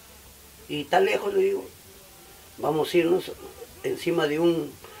 vamos. Y tan lejos, le digo, vamos a irnos encima de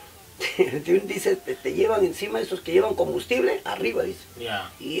un dice, te llevan encima de esos que llevan combustible, arriba, dice.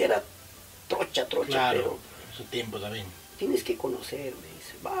 Ya. Y era trocha, Claro, pero su tiempo también. tienes que conocerme,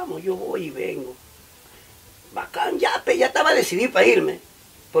 dice. Vamos, yo voy y vengo. Bacán, ya estaba decidido para irme,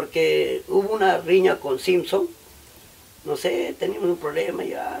 porque hubo una riña con Simpson, no sé, teníamos un problema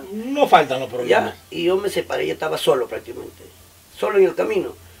ya. No faltan los problemas. Ya, y yo me separé, ya estaba solo prácticamente, solo en el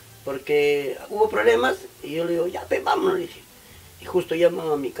camino, porque hubo problemas, y yo le digo, ya, vámonos, le dije. Y justo llaman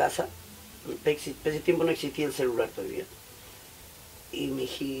a mi casa, ese tiempo no existía el celular todavía.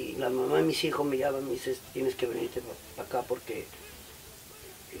 Y la mamá de mis hijos me llama y me dice, tienes que venirte para acá porque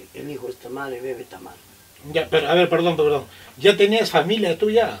el hijo está mal, el bebé está mal. Ya, pero a ver, perdón. ¿Ya tenías familia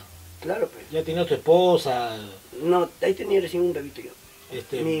tuya? Claro, pues. ¿Ya tenías tu esposa? No, ahí tenía recién un bebito yo.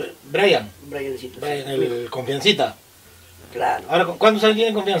 Brian. Briancito. Brian, Sí. el confiancita. Claro. Ahora, ¿cuántos años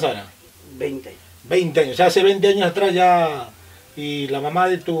tiene confianza ahora? 20. 20 años. O sea, hace 20 años atrás ya. Y la mamá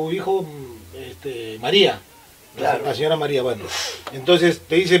de tu hijo, María. Claro. La señora María, bueno. Entonces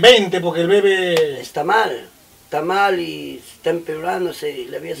te dice 20 porque el bebé. Está mal y está empeorándose.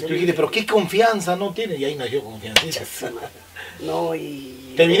 Le había Y tú dijiste, pero qué confianza no tiene. Y ahí nació confianza. No,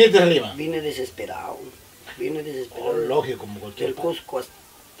 y... ¿Te viniste a Lima? Vine desesperado. Oh, lógico, como cualquier Del Cusco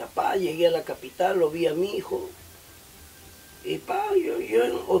hasta Pa, llegué a la capital, lo vi a mi hijo. Y Pa,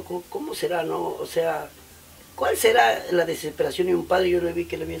 ¿cómo será, no? O sea, ¿cuál será la desesperación de un padre? Yo le vi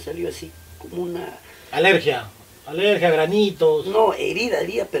que le había salido así, como una... Alergia, granitos. No, herida,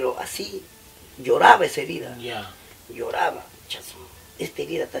 pero así, lloraba esa herida. Ya. Lloraba, chazo. Esta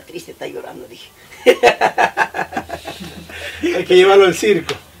herida está triste, está llorando, dije. Hay que llevarlo al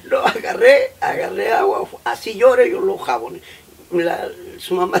circo. Lo agarré agua, así llora, yo lo jaboné.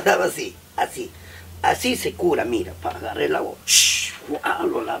 Su mamá daba así se cura, mira, agarré el agua,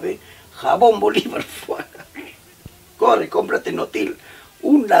 lo lavé, jabón Bolívar, corre, cómprate Notil,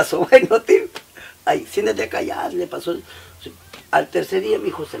 un lazo de Notil, ahí, siéntate acá, ya le pasó, al tercer día mi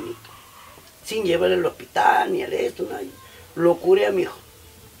hijo sanito, sin llevarle al hospital, ni al esto, nada, lo curé a mi hijo.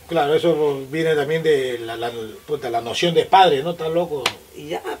 Claro, eso viene también de la noción de padre, ¿no? Tan loco. Y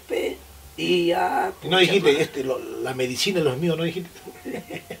ya, pe, y ya... No dijiste, la medicina es lo mío, ¿no dijiste?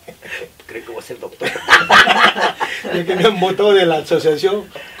 Creo que voy a ser doctor. El que me han votado de la asociación.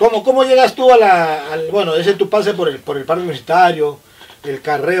 ¿Cómo llegas tú bueno, ese es tu pase por el parque universitario, el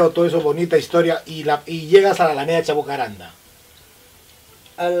carreo, todo eso, bonita historia, y llegas a la Alameda Chabocaranda?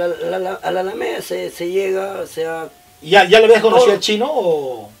 A la Alameda se llega, o sea... ¿Ya le habías conocido al chino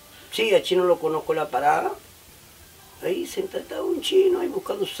o...? Sí, al chino lo conozco en la parada. Ahí sentado un chino, ahí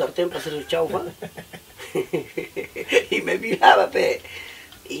buscando su sartén para hacer su chaufa. Y me miraba, pe.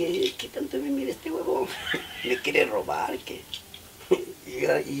 Y ¿qué tanto me mira este huevón? Me quiere robar, ¿qué?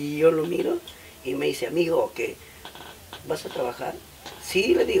 Y yo lo miro y me dice, amigo, ¿qué? ¿Vas a trabajar?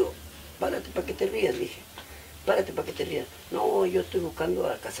 Sí, le digo, párate para que te rías, le dije. Párate para que te rías. No, yo estoy buscando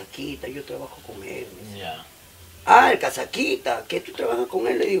a Casaquita, yo trabajo con él. Ya. Ah, el Casaquita, ¿qué tú trabajas con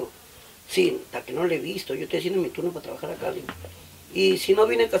él? Le digo. Sí, hasta que no le he visto, yo estoy haciendo mi turno para trabajar acá. Le digo. Y si no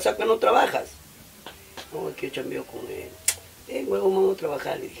viene Casaca, no trabajas. No, que yo chambeo con él. Luego vamos a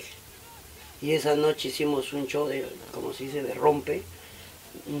trabajar, le dije. Y esa noche hicimos un show de, como se dice, de rompe,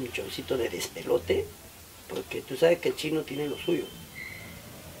 un showcito de despelote, porque tú sabes que el chino tiene lo suyo.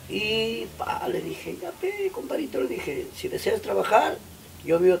 Y le dije, ya pe, compadrito, le dije, si deseas trabajar,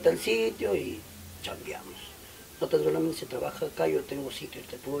 yo vivo tal sitio y chambeamos. No te solamente se trabaja acá, yo tengo sitio,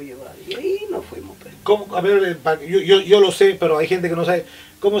 te puedo llevar. Y ahí nos fuimos, pe. ¿Cómo? A ver, yo lo sé, pero hay gente que no sabe.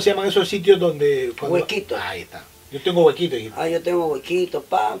 ¿Cómo se llaman esos sitios donde... Huequitos. Ahí está. Yo tengo huequitos. Yo tengo huequitos,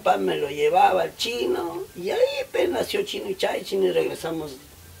 me lo llevaba al chino. Y ahí pues, nació Chino y Chay, Chino y regresamos.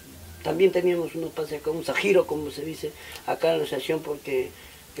 También teníamos unos pases acá, un sajiro, como se dice acá en la asociación, porque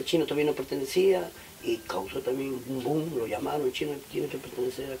el chino también no pertenecía. Y causó también un boom, lo llamaron, el chino tiene que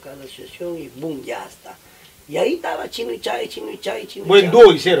pertenecer acá a la asociación y boom, ya está. Y ahí estaba Chino y Chay, Chino y Chay, Chino y Buen Chay.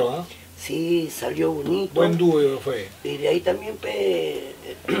 dúo hicieron, ¿ah? Sí, salió bonito. Buen dúo fue. Y de ahí también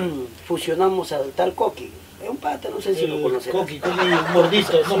fusionamos al tal Coqui. Es un pata, no sé si lo conocerás. Coqui, un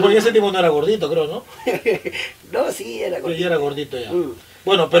gordito. No, porque ese tipo no era gordito, creo, ¿no? No, sí, era Pero gordito. ya era gordito ya.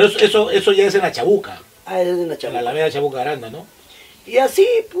 Bueno, pero eso ya es en la Chabuca. Es en la En la Chabuca. Alameda Chabuca Aranda, ¿no? Y así,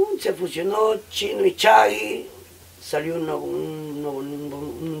 pum, se fusionó Chino y Chagui. Salió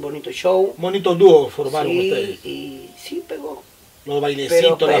un bonito show. Bonito dúo formaron ustedes. Y sí pegó. Los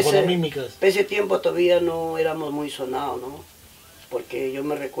bailecitos, Pero las fonomímicas. ese tiempo todavía no éramos muy sonados, ¿no? Porque yo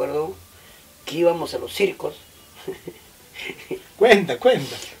me recuerdo que íbamos a los circos. Cuenta.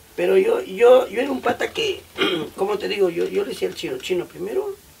 Pero yo era un pata que, como te digo, yo le decía al chino,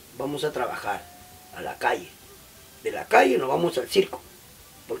 primero vamos a trabajar a la calle. De la calle nos vamos al circo.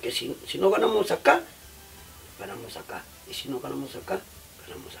 Porque si no ganamos acá, ganamos acá. Y si no ganamos acá,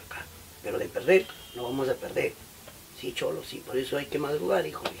 ganamos acá. Pero de perder, no vamos a perder. Sí, cholo, sí. Por eso hay que madrugar,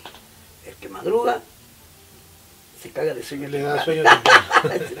 hijo. El que madruga, se caga de sueño. Le da sueño.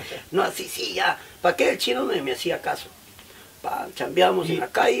 No, así sí, ya. ¿Para qué el chino me hacía caso? Chambeábamos en la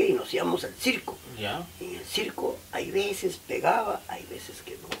calle y nos íbamos al circo. Ya. Y en el circo hay veces pegaba, hay veces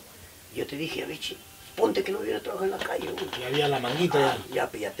que no. Yo te dije, Richie, ponte que no viene a trabajar en la calle. Y había la manguita Ya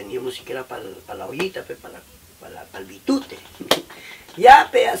teníamos siquiera para la ollita, para el bitute.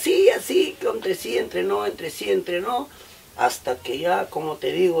 Ya, así, que entre sí, entre no, hasta que ya, como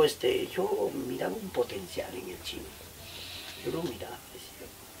te digo, yo miraba un potencial en el chino. Yo lo miraba, decía,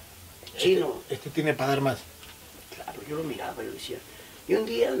 chino. Este tiene para dar más. Claro, yo lo miraba, yo decía. Y un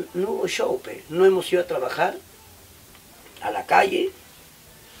día no hubo show, no hemos ido a trabajar a la calle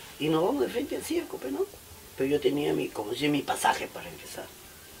y nos vamos de frente al circo, ¿no? Pero yo tenía mi pasaje para empezar.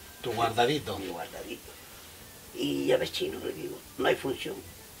 Tu guardadito. Mi guardadito. Y ya ves, chino, le digo, no hay función.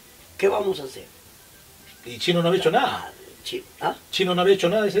 ¿Qué vamos a hacer? Y Chino no había hecho nada. Chino no había hecho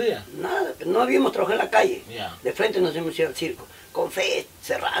nada ese día. Nada, no habíamos trabajado en la calle. Ya. De frente nos hemos ido al circo. Con fe,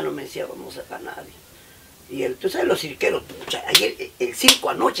 Serrano me decía, vamos a ganar. Y tú sabes, los cirqueros, pucha, ayer el circo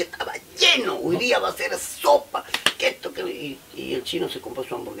anoche estaba lleno, hoy día va a ser sopa, que esto, que... Y el chino se compró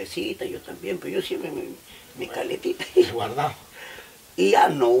su hamburguesita, yo también, pero yo siempre mi caletita. Guardado. Y ya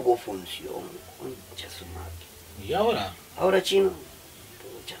no hubo función, concha su madre. ¿Y ahora? Ahora chino,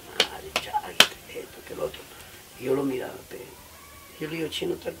 pucha madre, Chagui, esto, que lo otro. Y yo lo miraba, pero yo le digo,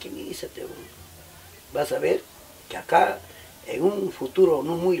 chino, tranquilízate, bro. Vas a ver que acá, en un futuro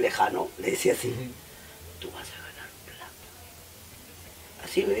no muy lejano, le decía así, tú vas a ganar plata.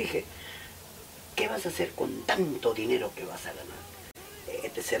 Así le dije, ¿qué vas a hacer con tanto dinero que vas a ganar?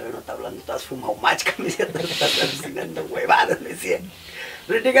 Este Serrano está hablando, estás fumado macha, me decía, estás alucinando huevadas, me decía.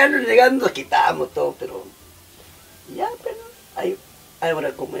 Renegando, nos quitamos todo, pero ya, pero hay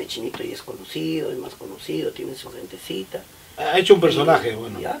ahora como el chinito y es conocido, es más conocido, tiene su gentecita. Ha hecho un personaje,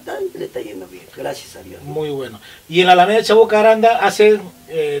 bueno. Ya le está yendo bien, gracias a Dios. Muy bueno. Y en la Alameda Chabuca Aranda hacen,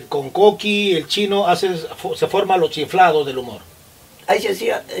 con Coqui, el chino, se forman los chiflados del humor. Ahí se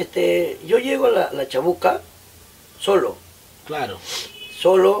hacía, yo llego a la Chabuca solo. Claro.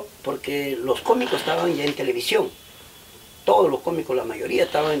 Solo porque los cómicos estaban ya en televisión. Todos los cómicos, la mayoría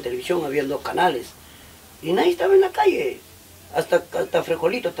estaban en televisión, había 2 canales. Y nadie estaba en la calle. Hasta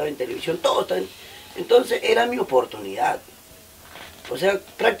Frejolito estaba en televisión, todos estaban. Entonces era mi oportunidad. O sea,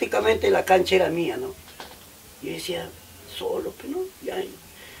 prácticamente la cancha era mía, ¿no? Yo decía, solo, pero no, ya.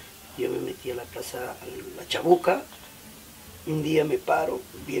 Yo me metí a la plaza, a la Chabuca. Un día me paro,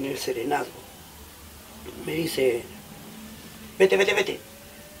 viene el serenazgo. Me dice, vete.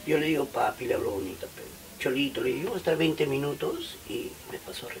 Yo le digo, papi, le hablo bonito, pero Cholito, le digo, yo voy a estar 20 minutos y me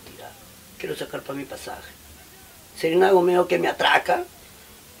pasó a retirar. Quiero sacar para mi pasaje. Serenazgo me dijo que me atraca.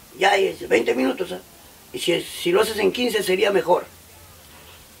 Ya, 20 minutos. Y si lo haces en 15 sería mejor.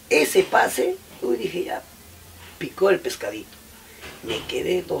 Ese pase, uy, dije, ya, picó el pescadito. Me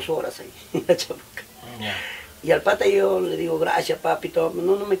quedé 2 horas ahí, en la Chabuca. Yeah. Y al pata yo le digo, gracias, papito.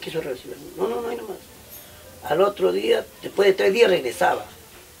 No me quiso recibir. No hay nomás. Al otro día, después de 3 días, regresaba.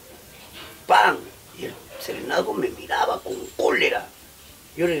 ¡Pam! Y el serenazgo me miraba con cólera.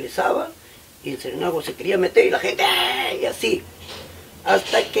 Yo regresaba y el serenazgo se quería meter y la gente, ¡ay! Y así.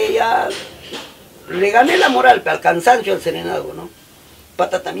 Hasta que ya le gané la moral, al cansancio al serenazgo, ¿no?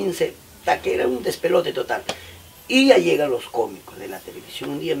 Pata también que era un despelote total. Y ya llegan los cómicos de la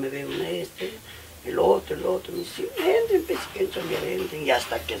televisión. Un día me veo el otro, me dice, entren, pues, entren, y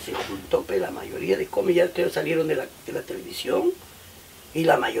hasta que se juntó, pues, la mayoría de cómicos, ya creo salieron de la televisión, y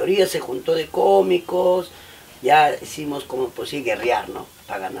la mayoría se juntó de cómicos, ya hicimos como pues sí, guerrear, ¿no?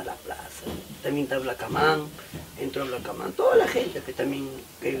 Para ganar la plaza. También está Blacamán, entró Blacamán, toda la gente, que también,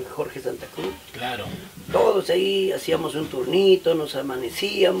 Jorge Santa Cruz. Claro. Todos ahí hacíamos un turnito, nos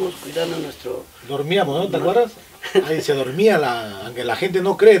amanecíamos, cuidando nuestro... Dormíamos, ¿no? ¿Te acuerdas? Ahí se dormía, aunque la gente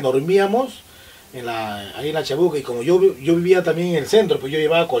no cree, dormíamos ahí en la Chabuca, y como yo vivía también en el centro, pues yo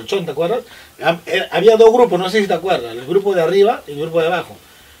llevaba colchón, ¿te acuerdas? Había dos grupos, no sé si te acuerdas, el grupo de arriba y el grupo de abajo.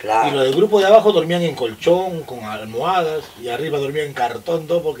 Claro. Y los del grupo de abajo dormían en colchón, con almohadas, y arriba dormían en cartón,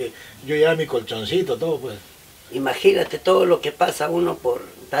 todo, porque yo llevaba mi colchoncito, todo, pues. Imagínate todo lo que pasa uno por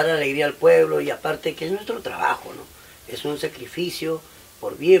dar alegría al pueblo, y aparte que es nuestro trabajo, ¿no? Es un sacrificio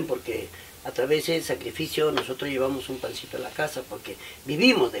por bien, porque a través del sacrificio nosotros llevamos un pancito a la casa, porque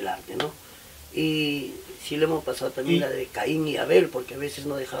vivimos del arte, ¿no? Y sí le hemos pasado también la de Caín y Abel, porque a veces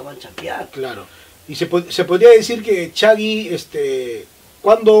no dejaban champear. Claro. Y se podría decir que Chagui,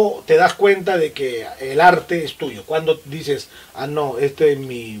 ¿cuándo te das cuenta de que el arte es tuyo? ¿Cuándo dices, ah, no, este es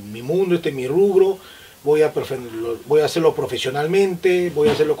mi mundo, este es mi rubro, voy a hacerlo profesionalmente, voy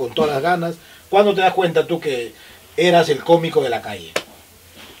a hacerlo con todas las ganas? ¿Cuándo te das cuenta tú que eras el cómico de la calle?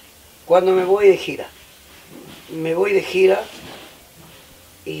 Cuando me voy de gira. Me voy de gira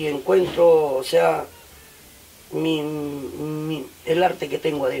y encuentro, o sea, el arte que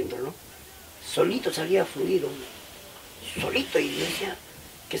tengo adentro, ¿no? Solito salía fluido, solito, y decía,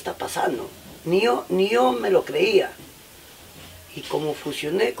 ¿qué está pasando? Ni yo me lo creía. Y como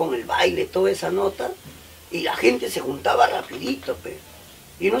fusioné con el baile, toda esa nota, y la gente se juntaba rapidito, pues.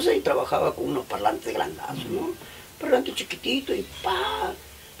 Y no sé, y trabajaba con unos parlantes grandazos, ¿no? Parlante chiquitito y pa.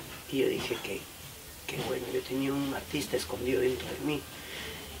 Y yo dije que bueno, yo tenía un artista escondido dentro de mí.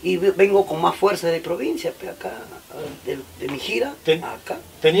 Y vengo con más fuerza de provincia, pues, acá, de mi gira, acá.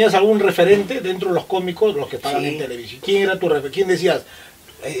 ¿Tenías algún referente dentro de los cómicos, los que estaban Sí. en televisión? ¿Quién era tu referente? ¿Quién decías,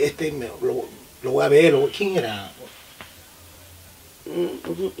 lo voy a ver? ¿Quién era?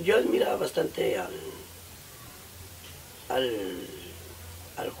 Yo admiraba bastante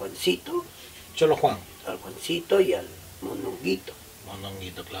al Juancito. Cholo Juan. Al Juancito y al Mondonguito.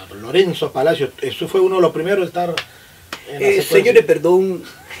 Mondonguito, claro. Lorenzo Palacio, eso fue uno de los primeros de estar en la secuencia. Señores, perdón.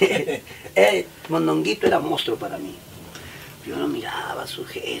 Mondonguito era monstruo para mí. Yo lo miraba, sus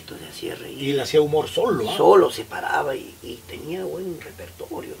gestos, se hacía reír. Y él hacía humor solo, ¿ah? Solo se paraba y tenía buen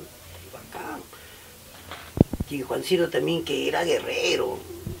repertorio, ¿no? Bacán. Y Juancito también, que era guerrero.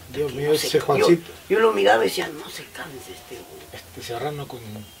 Dios que mío, ese Juancito. Yo lo miraba y decía, no se canse Este serrano con...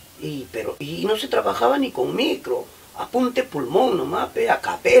 Y no se trabajaba ni con micro, apunte pulmón nomás, a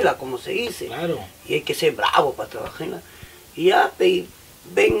capela, como se dice. Claro. Y hay que ser bravo para trabajar en la... Y ya, y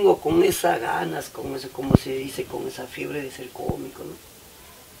vengo con esas ganas, con eso, como se dice, con esa fiebre de ser cómico, ¿no?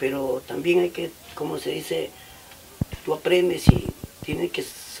 Pero también hay que, como se dice, tú aprendes y tienes que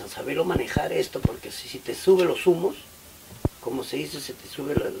saberlo manejar esto, porque si te sube los humos, como se dice, se te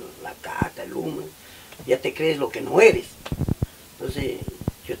sube la caca, el humo, ya te crees lo que no eres. Entonces,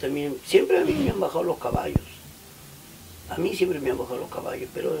 yo también, siempre a mí me han bajado los caballos. A mí siempre me han bajado los caballos,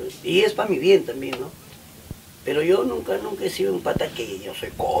 y es para mi bien también, ¿no? Pero yo nunca he sido un pata que yo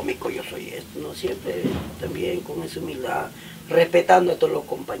soy cómico, yo soy esto, ¿no? Siempre también con esa humildad, respetando a todos los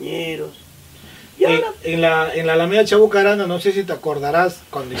compañeros. Y ahora, en la Alameda Chabucarana, no sé si te acordarás,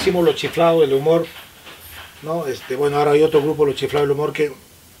 cuando hicimos Los Chiflados del Humor, ¿no? Bueno, ahora hay otro grupo, Los Chiflados del Humor, que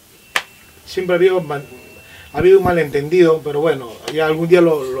siempre ha habido un malentendido, pero bueno, ya algún día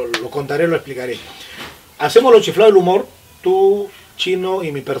lo contaré, lo explicaré. Hacemos Los Chiflados del Humor, tú, Chino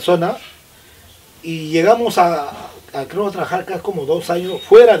y mi persona, y llegamos creo, a trabajar casi como 2 años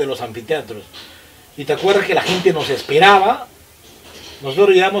fuera de los anfiteatros. Y te acuerdas que la gente nos esperaba. Nosotros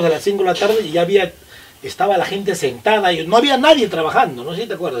llegamos a las 5 de la tarde y ya estaba la gente sentada y no había nadie trabajando, no sé si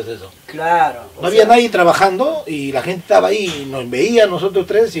te acuerdas de eso. claro. No había nadie trabajando y la gente estaba ahí y nos veía nosotros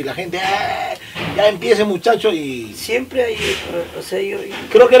tres y la gente, ¡ah! Ya empiece muchacho, y Siempre hay, o sea,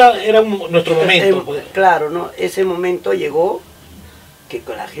 creo que era nuestro momento. Pues. Claro, ¿no? Ese momento llegó que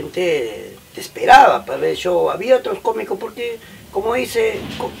la gente te esperaba para ver el show. Había otros cómicos porque, como dice,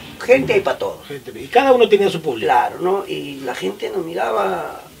 gente hay para todo. Y cada uno tenía su público. Claro, ¿no? Y la gente nos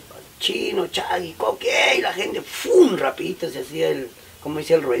miraba, Chino, Chagui, Coque, y la gente, ¡fum! Rapidito se hacía como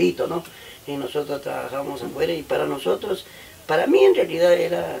decía, el ruedito, ¿no? Y nosotros trabajábamos afuera, y para nosotros, para mí en realidad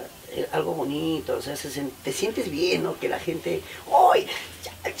era algo bonito, o sea, te sientes bien, ¿no? Que la gente, ¡ay!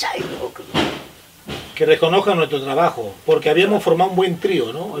 ¡Chay! Loco! Que reconozcan nuestro trabajo, porque habíamos formado un buen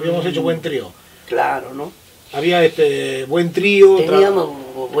trío, ¿no? Habíamos hecho buen trío. Claro, ¿no? Había buen trío. Teníamos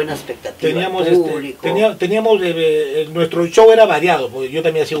buena expectativa. Teníamos, público. Nuestro show era variado, porque yo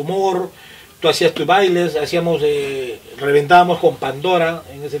también hacía humor, tú hacías tus bailes, reventábamos con Pandora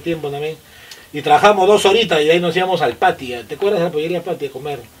en ese tiempo también. Y trabajamos 2 horitas y ahí nos íbamos al patio. ¿Te acuerdas de la pollería patio a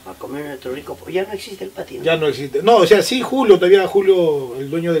comer? A comer nuestro rico. Ya no existe el patio, ¿no? Ya no existe. No, o sea, sí, todavía Julio, el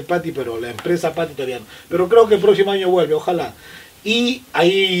dueño del patio, pero la empresa patio todavía no. Pero creo que el próximo año vuelve, ojalá. Y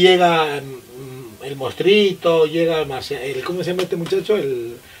ahí llega el Mostrito, llega ¿cómo se llama este muchacho?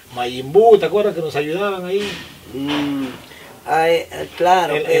 El Mayimbu, ¿te acuerdas que nos ayudaban ahí?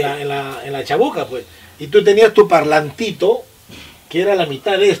 Claro. En la chabuca, pues. Y tú tenías tu parlantito, que era la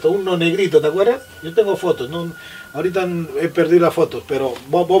mitad de esto, uno negrito, ¿te acuerdas? Yo tengo fotos, no, ahorita he perdido las fotos, pero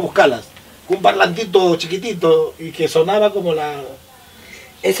vos buscalas. Un parlantito chiquitito y que sonaba como la...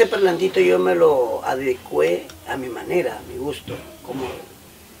 Ese parlantito yo me lo adecué a mi manera, a mi gusto, como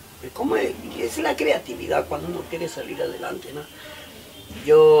es la creatividad cuando uno quiere salir adelante, ¿no?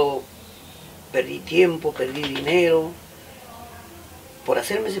 Yo perdí tiempo, perdí dinero por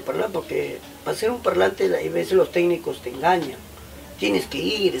hacerme ese parlante, porque para hacer un parlante a veces los técnicos te engañan. Tienes que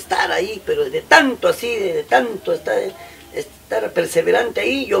ir, estar ahí, pero de tanto estar perseverante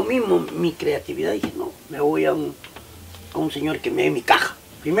ahí, yo mismo, mi creatividad, dije, no, me voy a un señor que me dé mi caja,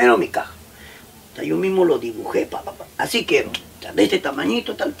 primero mi caja. O sea, yo mismo lo dibujé, así que de este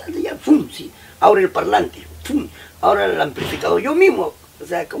tamañito, tal, ya, ¡fum! Sí. Ahora el parlante, ¡fum! Ahora el amplificador, yo mismo, o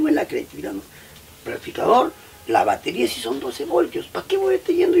sea, ¿cómo es la creatividad, no? El amplificador, la batería si son 12 voltios, ¿para qué voy a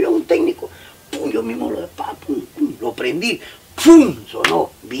estar yendo yo a un técnico? ¡Pum! Yo mismo lo prendí, ¡pum!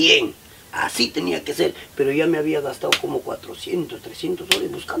 Sonó bien, así tenía que ser, pero ya me había gastado como 400, 300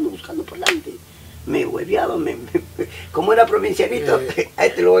 dólares buscando parlante. Me hueveaba, como era provincialito,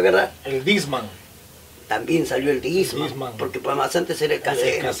 ahí te lo voy a agarrar. El Discman. También salió el Discman, porque pues más antes era el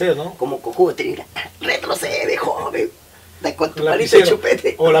casero. El casero, ¿no? Como cojudo tenía, retrocede, joven, da con tu palito de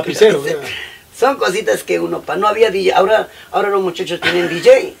chupete. O lapicero. Son cositas que no había DJ, ahora los muchachos tienen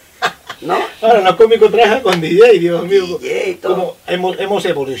DJ, ¿no? Ahora los cómicos trabajan con DJ, Dios mío. DJ, todo. Como hemos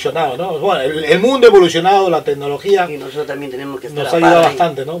evolucionado, ¿no? Bueno, el mundo ha evolucionado, la tecnología. Y nosotros también tenemos que estar nos ayuda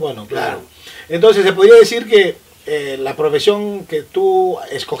bastante, ¿no? Bueno, claro. Entonces se podría decir que la profesión que tú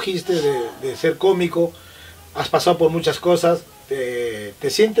escogiste de ser cómico, has pasado por muchas cosas. ¿Te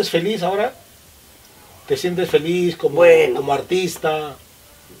sientes feliz ahora? ¿Te sientes feliz como artista?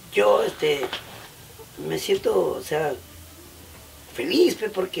 Yo me siento, o sea, feliz,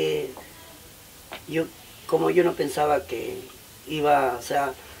 porque yo no pensaba que iba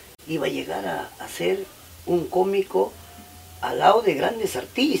a llegar a ser un cómico al lado de grandes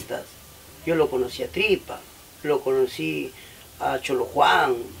artistas. Yo lo conocí a Tripa, lo conocí a Cholo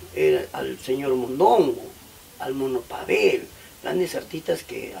Juan, al señor Mondongo, al Mono Pavel, grandes artistas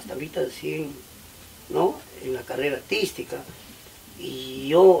que hasta ahorita siguen, ¿no?, en la carrera artística. Y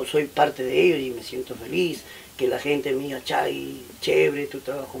yo soy parte de ellos y me siento feliz, que la gente me diga, Chay, chévere, tu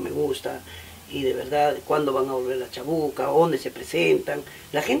trabajo me gusta, y de verdad, ¿cuándo van a volver a la Chabuca? ¿Dónde se presentan?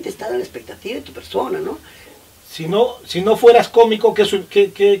 La gente está en la expectativa de tu persona, ¿no? Si no fueras cómico, ¿qué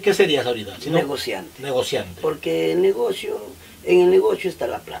serías ahorita? Negociante. Negociante. Porque en el negocio está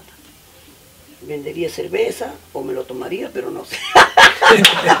la plata. Vendería cerveza o me lo tomaría, pero no sé.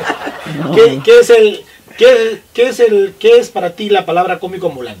 ¿Qué es para ti la palabra cómico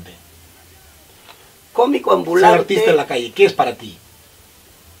ambulante? Cómico ambulante. Ser artista en la calle, ¿qué es para ti?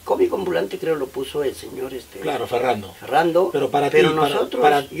 Cómico ambulante creo lo puso el señor Claro, Ferrando. Pero para ti,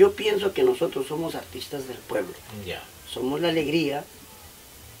 nosotros, yo pienso que nosotros somos artistas del pueblo. Ya. Somos la alegría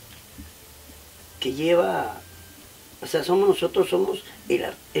que lleva, o sea, somos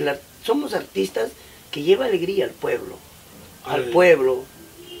artistas que lleva alegría al pueblo, al pueblo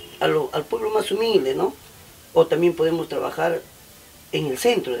más humilde, ¿no? O también podemos trabajar en el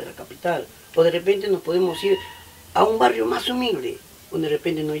centro de la capital, o de repente nos podemos ir a un barrio más humilde, donde de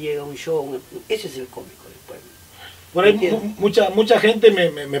repente no llega un show. Ese es el cómico del pueblo. Por ahí mucha gente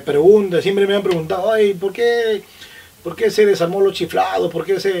me pregunta, siempre me han preguntado, ay, ¿por qué se desarmó los chiflados? ¿Por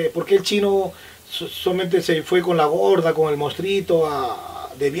qué el chino solamente se fue con la gorda, con el Mostrito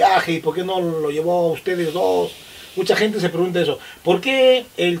de viaje? ¿Y por qué no lo llevó a ustedes dos? Mucha gente se pregunta eso. ¿Por qué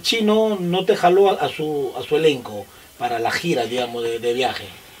el chino no te jaló a su elenco para la gira, digamos, de viaje?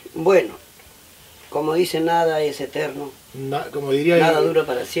 Bueno, como dice, nada es eterno. Como diría nada dura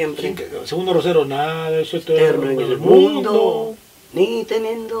para siempre. Segundo Rosero, nada es eterno en el mundo, ni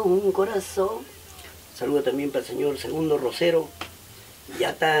teniendo un corazón. Saludo también para el señor Segundo Rosero. Ya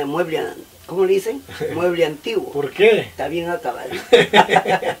está mueble, ¿cómo le dicen? Mueble antiguo. ¿Por qué? Está bien acabado.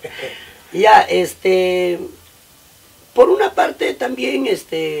 Ya, por una parte también,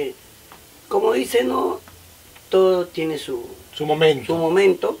 como dicen, ¿no? Todo tiene su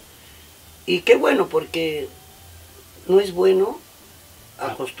momento. Y qué bueno, porque no es bueno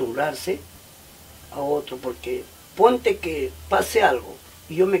acostumbrarse a otro, porque ponte que pase algo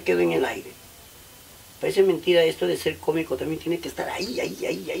y yo me quedo en el aire. Parece mentira esto de ser cómico, también tiene que estar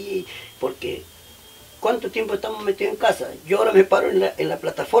ahí, porque ¿cuánto tiempo estamos metidos en casa? Yo ahora me paro en la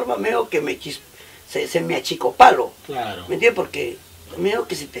plataforma, veo que se me achicopalo. Claro. ¿Me entiendes? Porque veo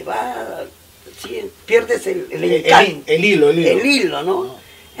que se te va, ¿sí? Pierdes el encanto. El hilo. El hilo, ¿no? No,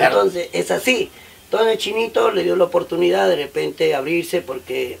 claro. Entonces, es así. Entonces el Chinito le dio la oportunidad de repente abrirse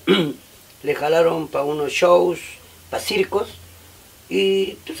porque le jalaron para unos shows, para circos,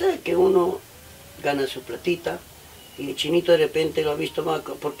 y tú sabes que uno gana su platita, y el Chinito de repente lo ha visto más,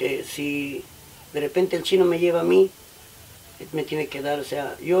 porque si de repente el Chino me lleva a mí, me tiene que dar, o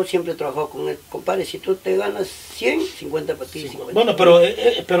sea, yo siempre he trabajado con él, compadre, si tú te ganas 100, 50 para ti, 50 Bueno, para mí.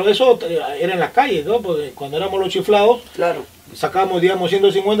 pero eso era en la calle, ¿no? Porque cuando éramos los chiflados, Claro, sacábamos, digamos,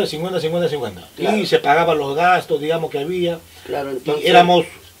 150, 50. Claro. Y se pagaban los gastos, digamos, que había. claro, Y entonces... éramos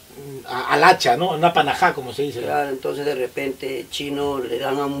al hacha, ¿no? Una panajá, como se dice. Claro, entonces de repente Chino le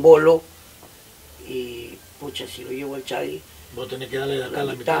dan a un bolo y pucha, si lo llevo al Chagui, Vos tenés que darle de acá la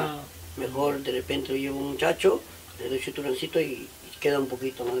la mitad. mejor de repente lo llevo a un muchacho, le doy su turroncito y queda un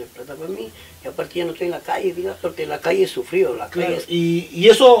poquito más de plata para mí. Y aparte ya no estoy en la calle, diga, porque la calle sufrió, la calle Claro. es... Y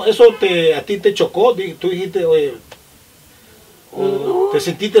eso a ti te chocó, tú dijiste, oye, No. ¿te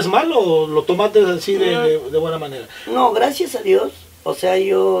sentiste mal o lo tomaste así de buena manera? No, gracias a Dios, o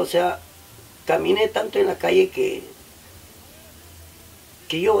sea, caminé tanto en la calle que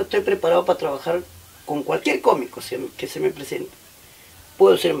yo estoy preparado para trabajar con cualquier cómico que se me presente.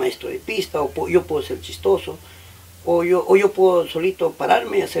 Puedo ser maestro de pista, yo puedo ser chistoso, o yo puedo solito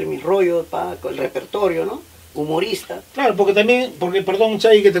pararme y hacer mis rollos, con el repertorio, ¿no? Humorista. Claro, porque perdón,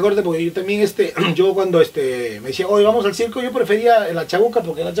 Chay, que te corte, porque yo también, yo cuando me decía, oye, vamos al circo, yo prefería la chabuca,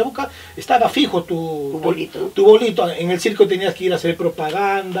 porque en la chabuca estaba fijo tu bolito, ¿no? tu bolito. En el circo tenías que ir a hacer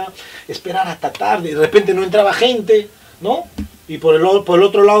propaganda, esperar hasta tarde, y de repente no entraba gente, ¿no? Y por el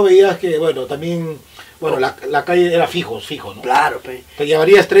otro lado veías que, bueno, también, bueno, la calle era fijo, ¿no? Claro, pues. Te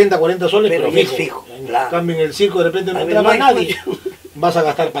llevarías 30, 40 soles, pero es fijo. fijo, En claro. cambio, en el circo de repente no A ver, entraba no hay nadie. Vas a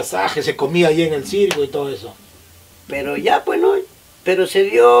gastar pasajes, se comía ahí en el circo y todo eso. Pero ya, pues no, pero se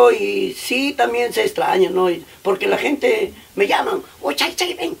dio y sí, también se extraña, ¿no? Porque la gente me llaman, oh, Chay,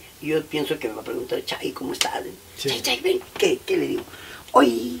 ven. Y yo pienso que me va a preguntar, Chay, ¿cómo estás? Sí. Chay, ven. ¿Qué le digo?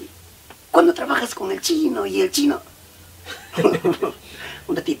 Oye, ¿cuándo trabajas con el Chino? Y el Chino...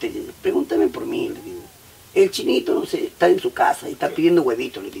 Un ratito, pregúntame por mí, le digo. El Chinito, no sé, está en su casa y está pidiendo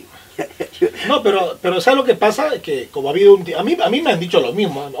huevito, le digo. No, pero ¿sabes lo que pasa? Que como ha habido a mí me han dicho lo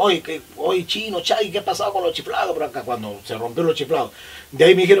mismo. Oye, Chino, Chay, ¿qué ha pasado con los chiflados por acá? Cuando se rompió los chiflados. De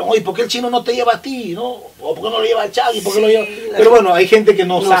ahí me dijeron, oye, ¿por qué el Chino no te lleva a ti? ¿No? ¿O por qué no lo lleva al Chagui? ¿Por qué lo lleva? Pero bueno, hay gente que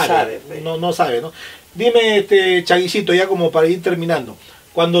no sabe. Pues. No sabe, ¿no? Dime, Chaguicito, ya como para ir terminando.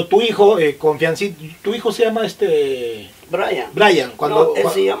 Cuando tu hijo, Confiancito, tu hijo se llama Brian, cuando... No, él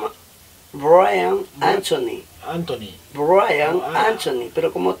se llama Brian Anthony. Anthony. Brian Anthony,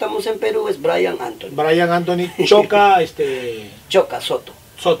 pero como estamos en Perú es Brian Anthony. Brian Anthony Choca, Choca Soto.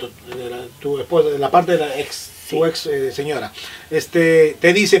 Soto, tu esposa, de la parte de la tu ex señora.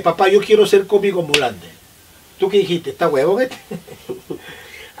 Te dice, papá, yo quiero ser cómico ambulante. ¿Tú qué dijiste? ¿Está huevo, vete?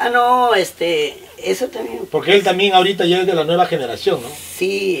 Ah, no, eso también. Porque él también ahorita ya es de la nueva generación, ¿no?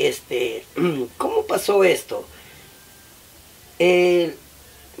 Sí, ¿cómo pasó esto?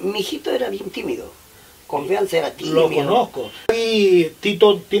 Mi hijito era bien tímido. Confianza era tímido. Lo conozco. Y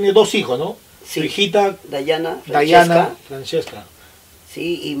Tito tiene 2 hijos, ¿no? Sí. Su hijita Dayana, Francesca.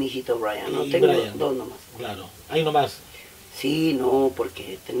 Sí, y mi hijito Brian, ¿no? Y Tengo Brian. 2 nomás. Claro, ahí nomás. Sí, no,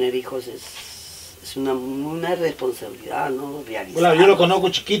 porque tener hijos es una responsabilidad, ¿no? Realizar. Claro, yo lo conozco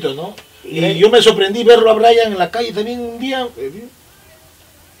chiquito, ¿no? Y Y yo me sorprendí verlo a Brian en la calle también un día.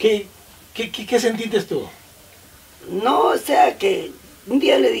 ¿Qué sentiste tú? No, o sea que un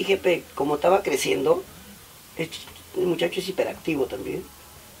día le dije, como estaba creciendo, el muchacho es hiperactivo también,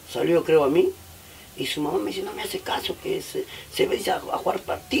 salió creo a mí, y su mamá me dice, no me hace caso, que se va a jugar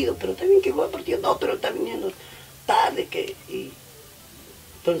partido, pero también que juega partido, no, pero está viniendo tarde,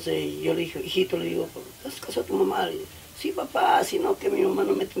 entonces yo le dije, hijito, le digo, haz caso a tu mamá, le digo, sí papá, sino que mi mamá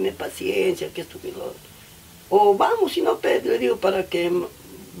no me tiene paciencia, que esto, que lo otro. O vamos, si no, le digo, para que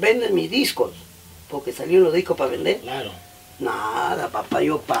vendan mis discos, porque salieron los discos para vender. Claro. Nada, papá,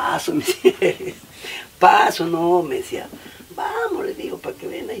 yo paso, me decía. Paso, no, me decía. Vamos, le digo, para que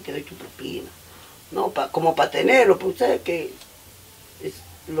venga y te doy tu propina. No, como para tenerlo, pues sabes que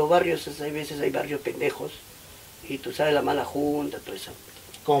los barrios, hay veces hay barrios pendejos. Y tú sabes la mala junta, todo eso.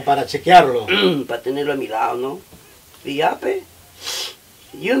 Como para chequearlo. Para tenerlo a mi lado, ¿no? Y ya, pe.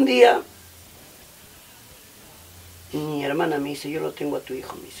 Y un día, mi hermana me dice, yo lo tengo a tu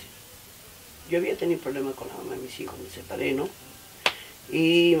hijo, me dice. Yo había tenido problemas con la mamá de mis hijos, me separé, ¿no?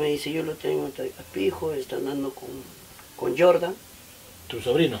 Y me dice, yo lo tengo a tu hijo, está andando con Jordan. ¿Tu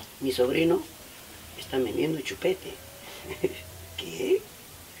sobrino? Mi sobrino está vendiendo chupete. ¿Qué?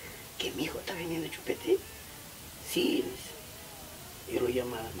 ¿Que mi hijo está vendiendo chupete? Sí, me dice. Yo lo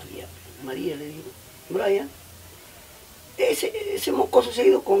llamo a María. María le digo, Brian, ese mocoso se ha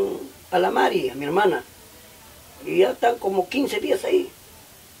ido a la Mari, a mi hermana. Y ya están como 15 días ahí.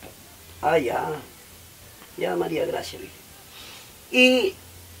 Ah, ya. Ya, María, gracias, dije.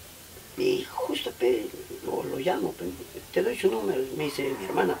 Y justo lo llamo, te doy su número. Me dice mi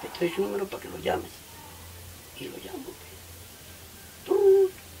hermana, te doy su número para que lo llames. Y lo llamo.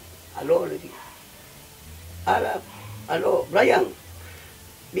 Aló, le digo. Aló, Brian,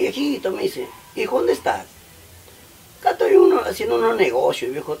 viejito, me dice, hijo, ¿dónde estás? Acá estoy haciendo unos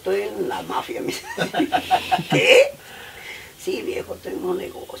negocios, viejo, estoy en la mafia, me dice. ¿Qué? Sí, viejo, estoy en unos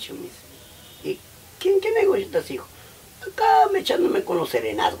negocios, me dice. ¿Y qué negocio estás, hijo? Acá me echándome con los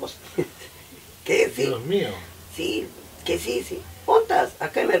serenazgos. ¿Qué? Sí. Dios mío. Sí, que sí. ¿Dónde estás?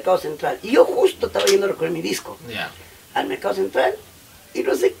 Acá en el Mercado Central. Y yo justo estaba yendo a recoger mi disco. Ya. Al Mercado Central. Y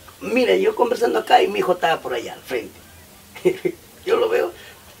no sé, mira, yo conversando acá y mi hijo estaba por allá al frente. Yo lo veo.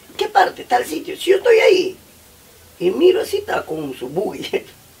 ¿Qué parte? Tal sitio. Si yo estoy ahí. Y miro así, estaba con su buggy.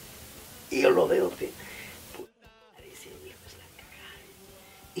 Y yo lo veo. Parece mi hijo es la cagada.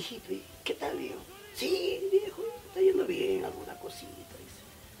 Hijito, ¿qué tal, viejo? Sí, viejo, está yendo bien, alguna cosita.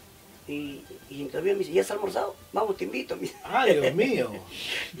 Dice. Y todavía me dice, ¿ya has almorzado? Vamos, te invito. Me dice. Ay, Dios mío.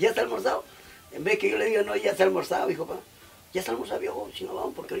 ¿Ya has almorzado? En vez que yo le diga, no, ya has almorzado, hijo, pa. Ya has almorzado, viejo, si no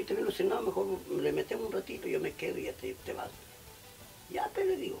vamos, porque ahorita viene cenado, mejor le metemos un ratito, yo me quedo y ya te vas. Ya te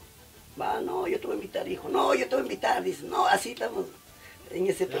le digo, va, no, yo te voy a invitar, hijo. No, yo te voy a invitar, dice, no, así estamos en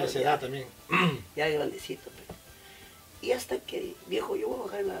ese Ya esa edad también. ya grandecito, pero. Y hasta que, viejo, yo voy a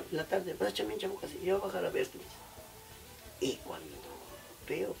bajar en la tarde, vas a echarme en chabuca, yo voy a bajar a verte. Y cuando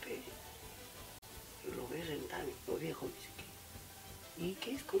veo, lo veo rentar, lo viejo me dice, ¿y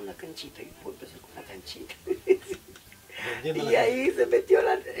qué es con la canchita? Y puedo empezar con la canchita. Y ahí se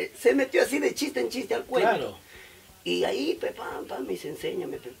metió así de chiste en chiste al cuento. Claro. Y ahí, me dice,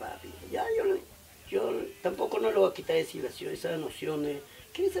 enséñame, papi. Ya, yo tampoco no lo voy a quitar esas nociones.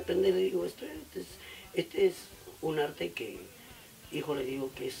 ¿Quieres aprender? Le digo, este es un arte que, hijo, le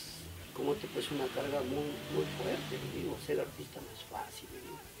digo que es, como te pues una carga muy fuerte. Le digo, ser artista no es fácil, le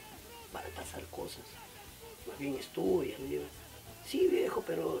digo, para pasar cosas. Más bien estudia, le digo. Sí, viejo,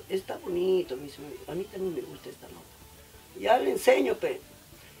 pero está bonito. Me dice, a mí también me gusta esta nota. Ya le enseño,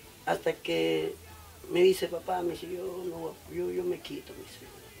 hasta que me dice, papá, me dice, yo me quito, me dice.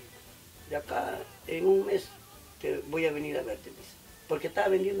 De acá, en un mes, te voy a venir a verte, me dice. Porque estaba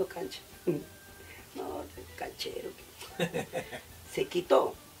vendiendo cancha. No, canchero. Se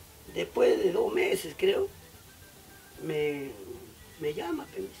quitó. Después de 2 meses, creo, me llama,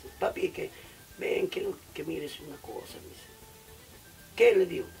 me dice, papi, ven, quiero que mires una cosa, me dice. ¿Qué? Le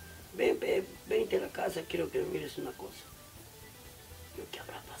digo, vente a la casa, quiero que mires una cosa. ¿Qué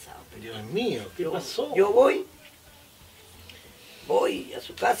habrá pasado? Dios mío, ¿qué pasó? Yo voy a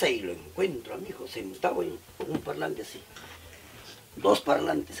su casa y lo encuentro a mi hijo sentado en un parlante así. 2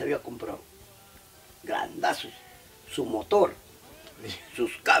 parlantes había comprado, grandazos, su motor,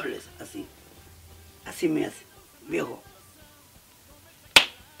 sus cables, así me hace, viejo,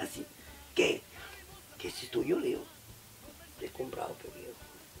 así. ¿Qué es tuyo? Le digo, le he comprado, pero viejo.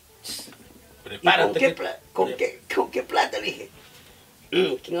 Prepárate. ¿Con qué plata? Le dije.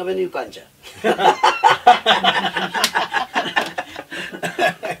 ¿Quién ha venido cancha?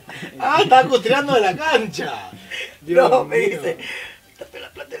 Está costreando de la cancha. Dios no, me mío. dice, tapé la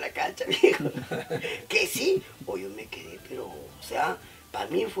plata de la cancha, viejo. Que sí, o yo me quedé, pero, o sea, para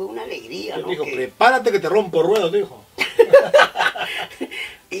mí fue una alegría, ¿no? Dijo, prepárate que te rompo ruedos, dijo.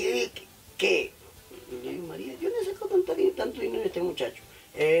 Y yo dije, ¿qué? Y yo digo, María, yo no sé tanto dinero este muchacho.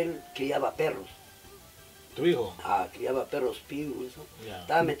 Él criaba perros. ¿Tu hijo? Criaba perros pibos, eso. Ya.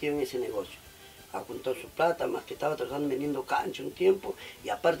 Estaba metido en ese negocio. Juntó su plata, más que estaba trabajando vendiendo cancha un tiempo, y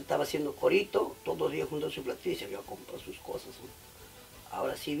aparte estaba haciendo corito, todos los días juntó su platilla y se había comprado sus cosas, ¿no?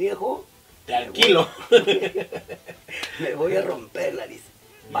 Ahora sí, viejo. Te alquilo. Me voy a romperla, dice.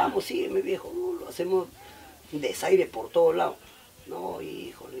 Vamos, sígueme, viejo. Lo hacemos desaire por todos lados. No,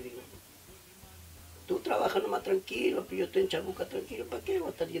 hijo, le digo, tú trabajas nomás tranquilo, pues yo estoy en Chabuca tranquilo, ¿para qué voy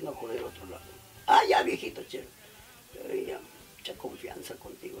a estar yendo a joder al otro lado? Ah, ya, viejito, chévere. Pero ya, mucha confianza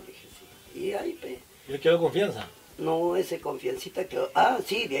contigo, le dije, sí. Y ahí, pe. ¿Le quedó confianza? No, ese confiancita quedó. Ah,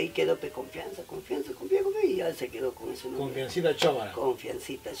 sí, de ahí quedó, pe, confianza, y ya se quedó con ese nombre. Confiancita Chóvara.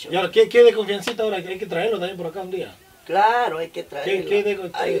 Confiancita ¿Y Chóvara. ahora qué de confiancita ahora? Hay que traerlo también por acá un día. Claro, hay que traerlo.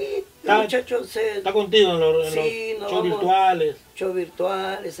 Ahí, muchachos, está contigo en los shows virtuales. Shows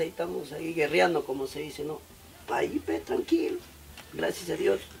virtuales, ahí estamos ahí guerreando, como se dice, ¿no? Ahí, pe, tranquilo. Gracias a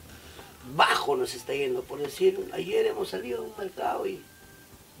Dios. Bajo nos está yendo, por decir, ayer hemos salido a un mercado y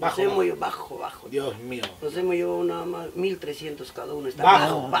nos hemos llevado bajo. Dios mío. Nos hemos llevado nada más 1.300 cada uno. Está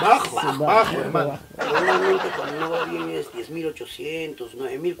bajo, hermano. Normalmente cuando no va bien es 10.800,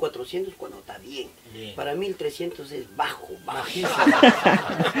 9.400 cuando está bien. Para 1.300 es bajo.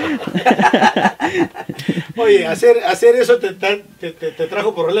 Oye, hacer eso te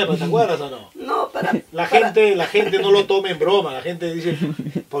trajo problemas, ¿te acuerdas o no? No, la gente no lo toma en broma. La gente dice,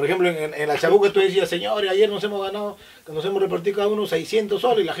 por ejemplo, en la Chabuca tú decías, señores, ayer nos hemos repartido cada uno 600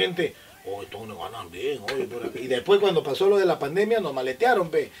 soles, y la gente, estos no ganan bien, y después cuando pasó lo de la pandemia nos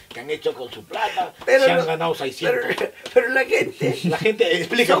maletearon, que han hecho con su plata, han ganado 600. Pero la gente,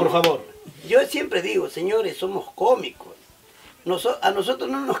 explica por favor. Yo siempre digo, señores, somos cómicos. A nosotros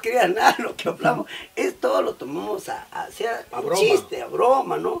no nos crean nada lo que hablamos, es todo lo tomamos a chiste, a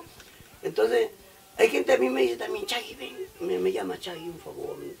broma, ¿no? Entonces, hay gente a mí me dice también, Chagui, ven, me llama Chagui, un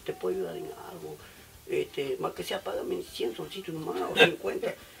favor, ¿te puedo ayudar en algo? Más que sea, págame 100 solcitos nomás, o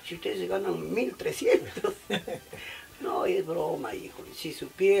 50, si ustedes se ganan 1.300. No, es broma, hijo, si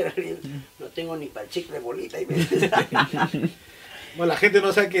supiera, no tengo ni para el chicle de bolita. Bueno, la gente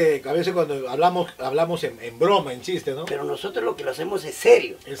no sabe que a veces cuando hablamos en broma, en chiste, ¿no? Pero nosotros lo que lo hacemos es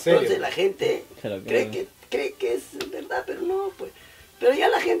serio. Entonces la gente cree que es verdad, pero no, pues. Pero ya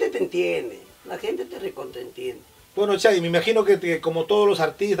la gente te entiende, la gente te recontraentiende. Bueno, Chay, me imagino que como todos los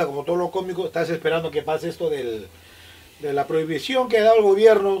artistas, como todos los cómicos, estás esperando que pase esto de la prohibición que ha dado el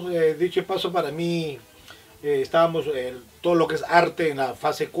gobierno. Dicho paso, para mí, estábamos todo lo que es arte en la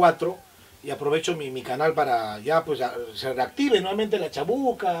fase 4, y aprovecho mi canal para ya pues se reactive nuevamente la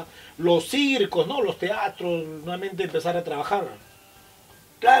Chabuca, los circos, ¿no? Los teatros, nuevamente empezar a trabajar.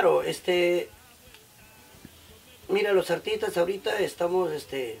 Claro, mira, los artistas ahorita estamos,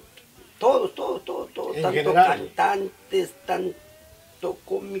 todos, tanto general. Cantantes, tanto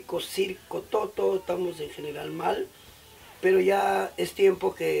cómicos, circo, todo estamos en general mal, pero ya es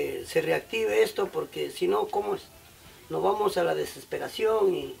tiempo que se reactive esto, porque si no, ¿cómo es? Nos vamos a la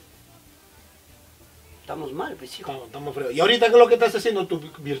desesperación y estamos mal, pues, hijo. Estamos feos. ¿Y ahorita qué es lo que estás haciendo? ¿Tu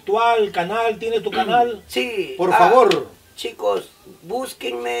virtual canal? ¿Tienes tu canal? Sí. Por favor. Chicos,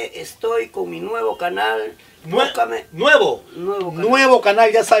 búsquenme, estoy con mi nuevo canal. Nuevo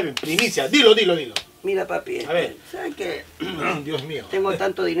canal, ya saben, primicia. Dilo. Mira, papi, a ver. ¿sabes qué? Dios mío. Tengo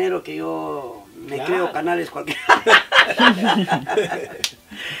tanto dinero que yo me creo canales cualquiera.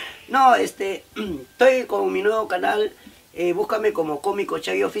 No, estoy con mi nuevo canal. Búscame como Cómico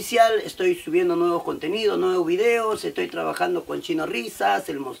Chagui Oficial. Estoy subiendo nuevos contenidos, nuevos videos. Estoy trabajando con Chino Risas,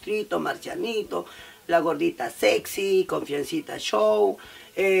 El Mostrito, Marcianito, La Gordita Sexy, Confiancita Show,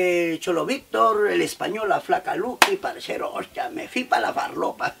 Cholo Víctor, El Español, La Flaca Luqui, parcero, hostia, me fui para la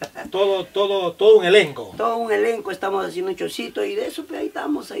farlopa. Todo un elenco. Todo un elenco, estamos haciendo un chocito y de eso, pues ahí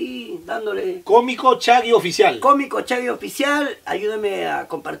estamos, ahí dándole. Cómico Chagui Oficial. Cómico Chagui Oficial, ayúdame a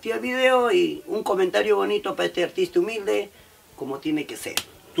compartir el video y un comentario bonito para este artista humilde, como tiene que ser.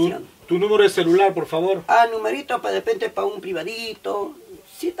 Tu número de celular, por favor. Numerito para de repente para un privadito.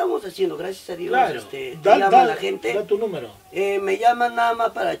 Sí estamos haciendo, gracias a Dios. Claro. Llama a la gente. Da tu número. Me llaman nada más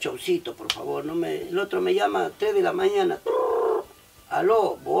para showcito, por favor. El otro me llama a 3 de la mañana.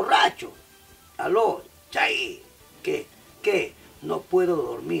 Aló, borracho. Aló, Chay. ¿Qué? No puedo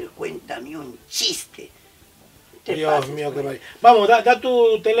dormir, cuéntame un chiste. Dios mío, qué mal. Vamos, da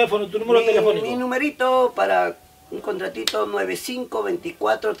tu teléfono, tu número telefónico. Mi numerito para un contratito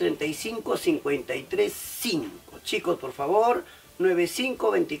 9524-35-53-5. Chicos, por favor.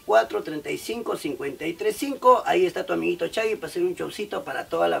 9524-35-53-5. Ahí está tu amiguito Chagui para hacer un showcito para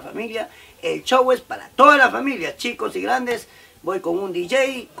toda la familia. El show es para toda la familia, chicos y grandes. Voy con un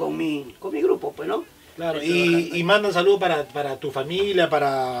DJ, con mi grupo, pues, ¿no? Claro, y manda saludos para tu familia,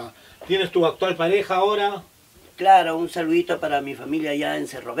 ¿Tienes tu actual pareja ahora? Claro, un saludito para mi familia allá en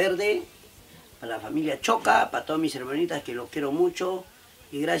Cerro Verde, para la familia Choca, para todas mis hermanitas que los quiero mucho.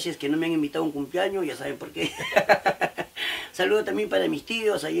 Y gracias que no me han invitado a un cumpleaños, ya saben por qué. Saludo también para mis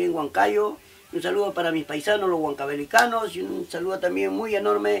tíos allí en Huancayo. Un saludo para mis paisanos, los huancavelicanos. Y un saludo también muy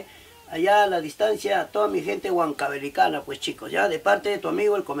enorme allá a la distancia, a toda mi gente huancabelicana, pues chicos, ya, de parte de tu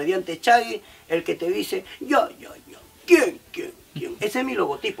amigo, el comediante Chagui, el que te dice, yo, ¿quién? Ese es mi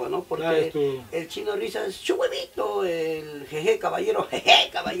logotipo, ¿no? Porque el Chino Risa es su huevito, el jeje caballero,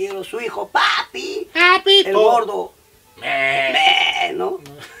 su hijo, papi, el gordo, ¿no?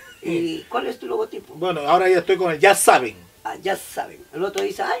 ¿Y cuál es tu logotipo? Bueno, ahora ya estoy con el ya saben. Ah, ya saben. El otro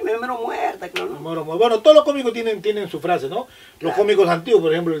dice, ay, me muero muerta, claro, ¿no? Bueno, todos los cómicos tienen su frase, ¿no? Los cómicos antiguos,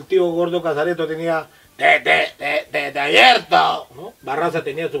 por ejemplo, el tío Gordo Casareto tenía de abierto, ¿no? Barraza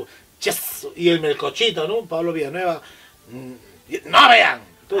tenía su ches, y el Melcochito, ¿no? Pablo Villanueva, no vean.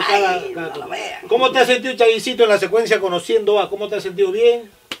 Entonces, no vean. ¿Cómo te has sentido, Chaguicito, en la secuencia Conociendo a? ¿Cómo te has sentido? ¿Bien?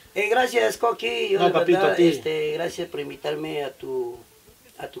 Gracias, Coqui. Yo, no, papito, verdad, a ti. Gracias por invitarme a tu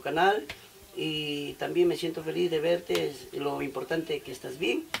canal. Y también me siento feliz de verte, es lo importante que estás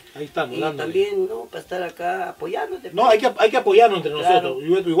bien. Ahí estamos, y también, ¿no? Para estar acá apoyándote. No, hay que apoyarnos entre claro.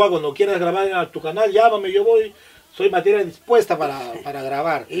 nosotros. Igual cuando quieras grabar en tu canal, llámame, yo voy. Soy materia dispuesta para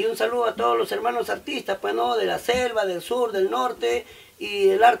grabar. Y un saludo a todos los hermanos artistas, pues, ¿no? De la selva, del sur, del norte. Y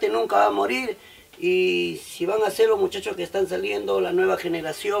el arte nunca va a morir. Y si van a hacer los muchachos que están saliendo, la nueva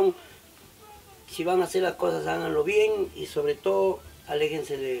generación, si van a hacer las cosas, háganlo bien. Y sobre todo,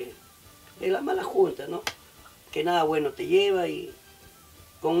 aléjense de la mala junta, ¿no? Que nada bueno te lleva, y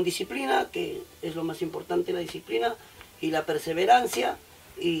con disciplina, que es lo más importante, la disciplina y la perseverancia,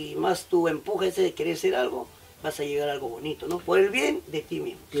 y más tu empuje ese de querer hacer algo, vas a llegar a algo bonito, ¿no? Por el bien de ti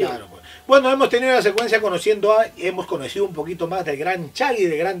mismo. Claro, pues. Bueno, hemos tenido la secuencia Conociendo a, hemos conocido un poquito más del gran Chagui,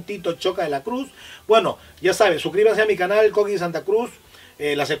 del gran Tito Choca de la Cruz. Bueno, ya saben, suscríbanse a mi canal, Coqui Santa Cruz,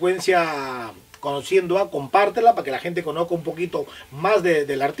 la secuencia Conociendo a, compártela para que la gente conozca un poquito más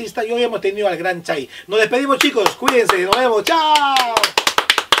del artista. Y hoy hemos tenido al gran Chagui. Nos despedimos, chicos, cuídense, nos vemos, chao.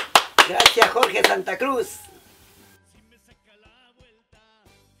 Gracias, Jorge Santa Cruz.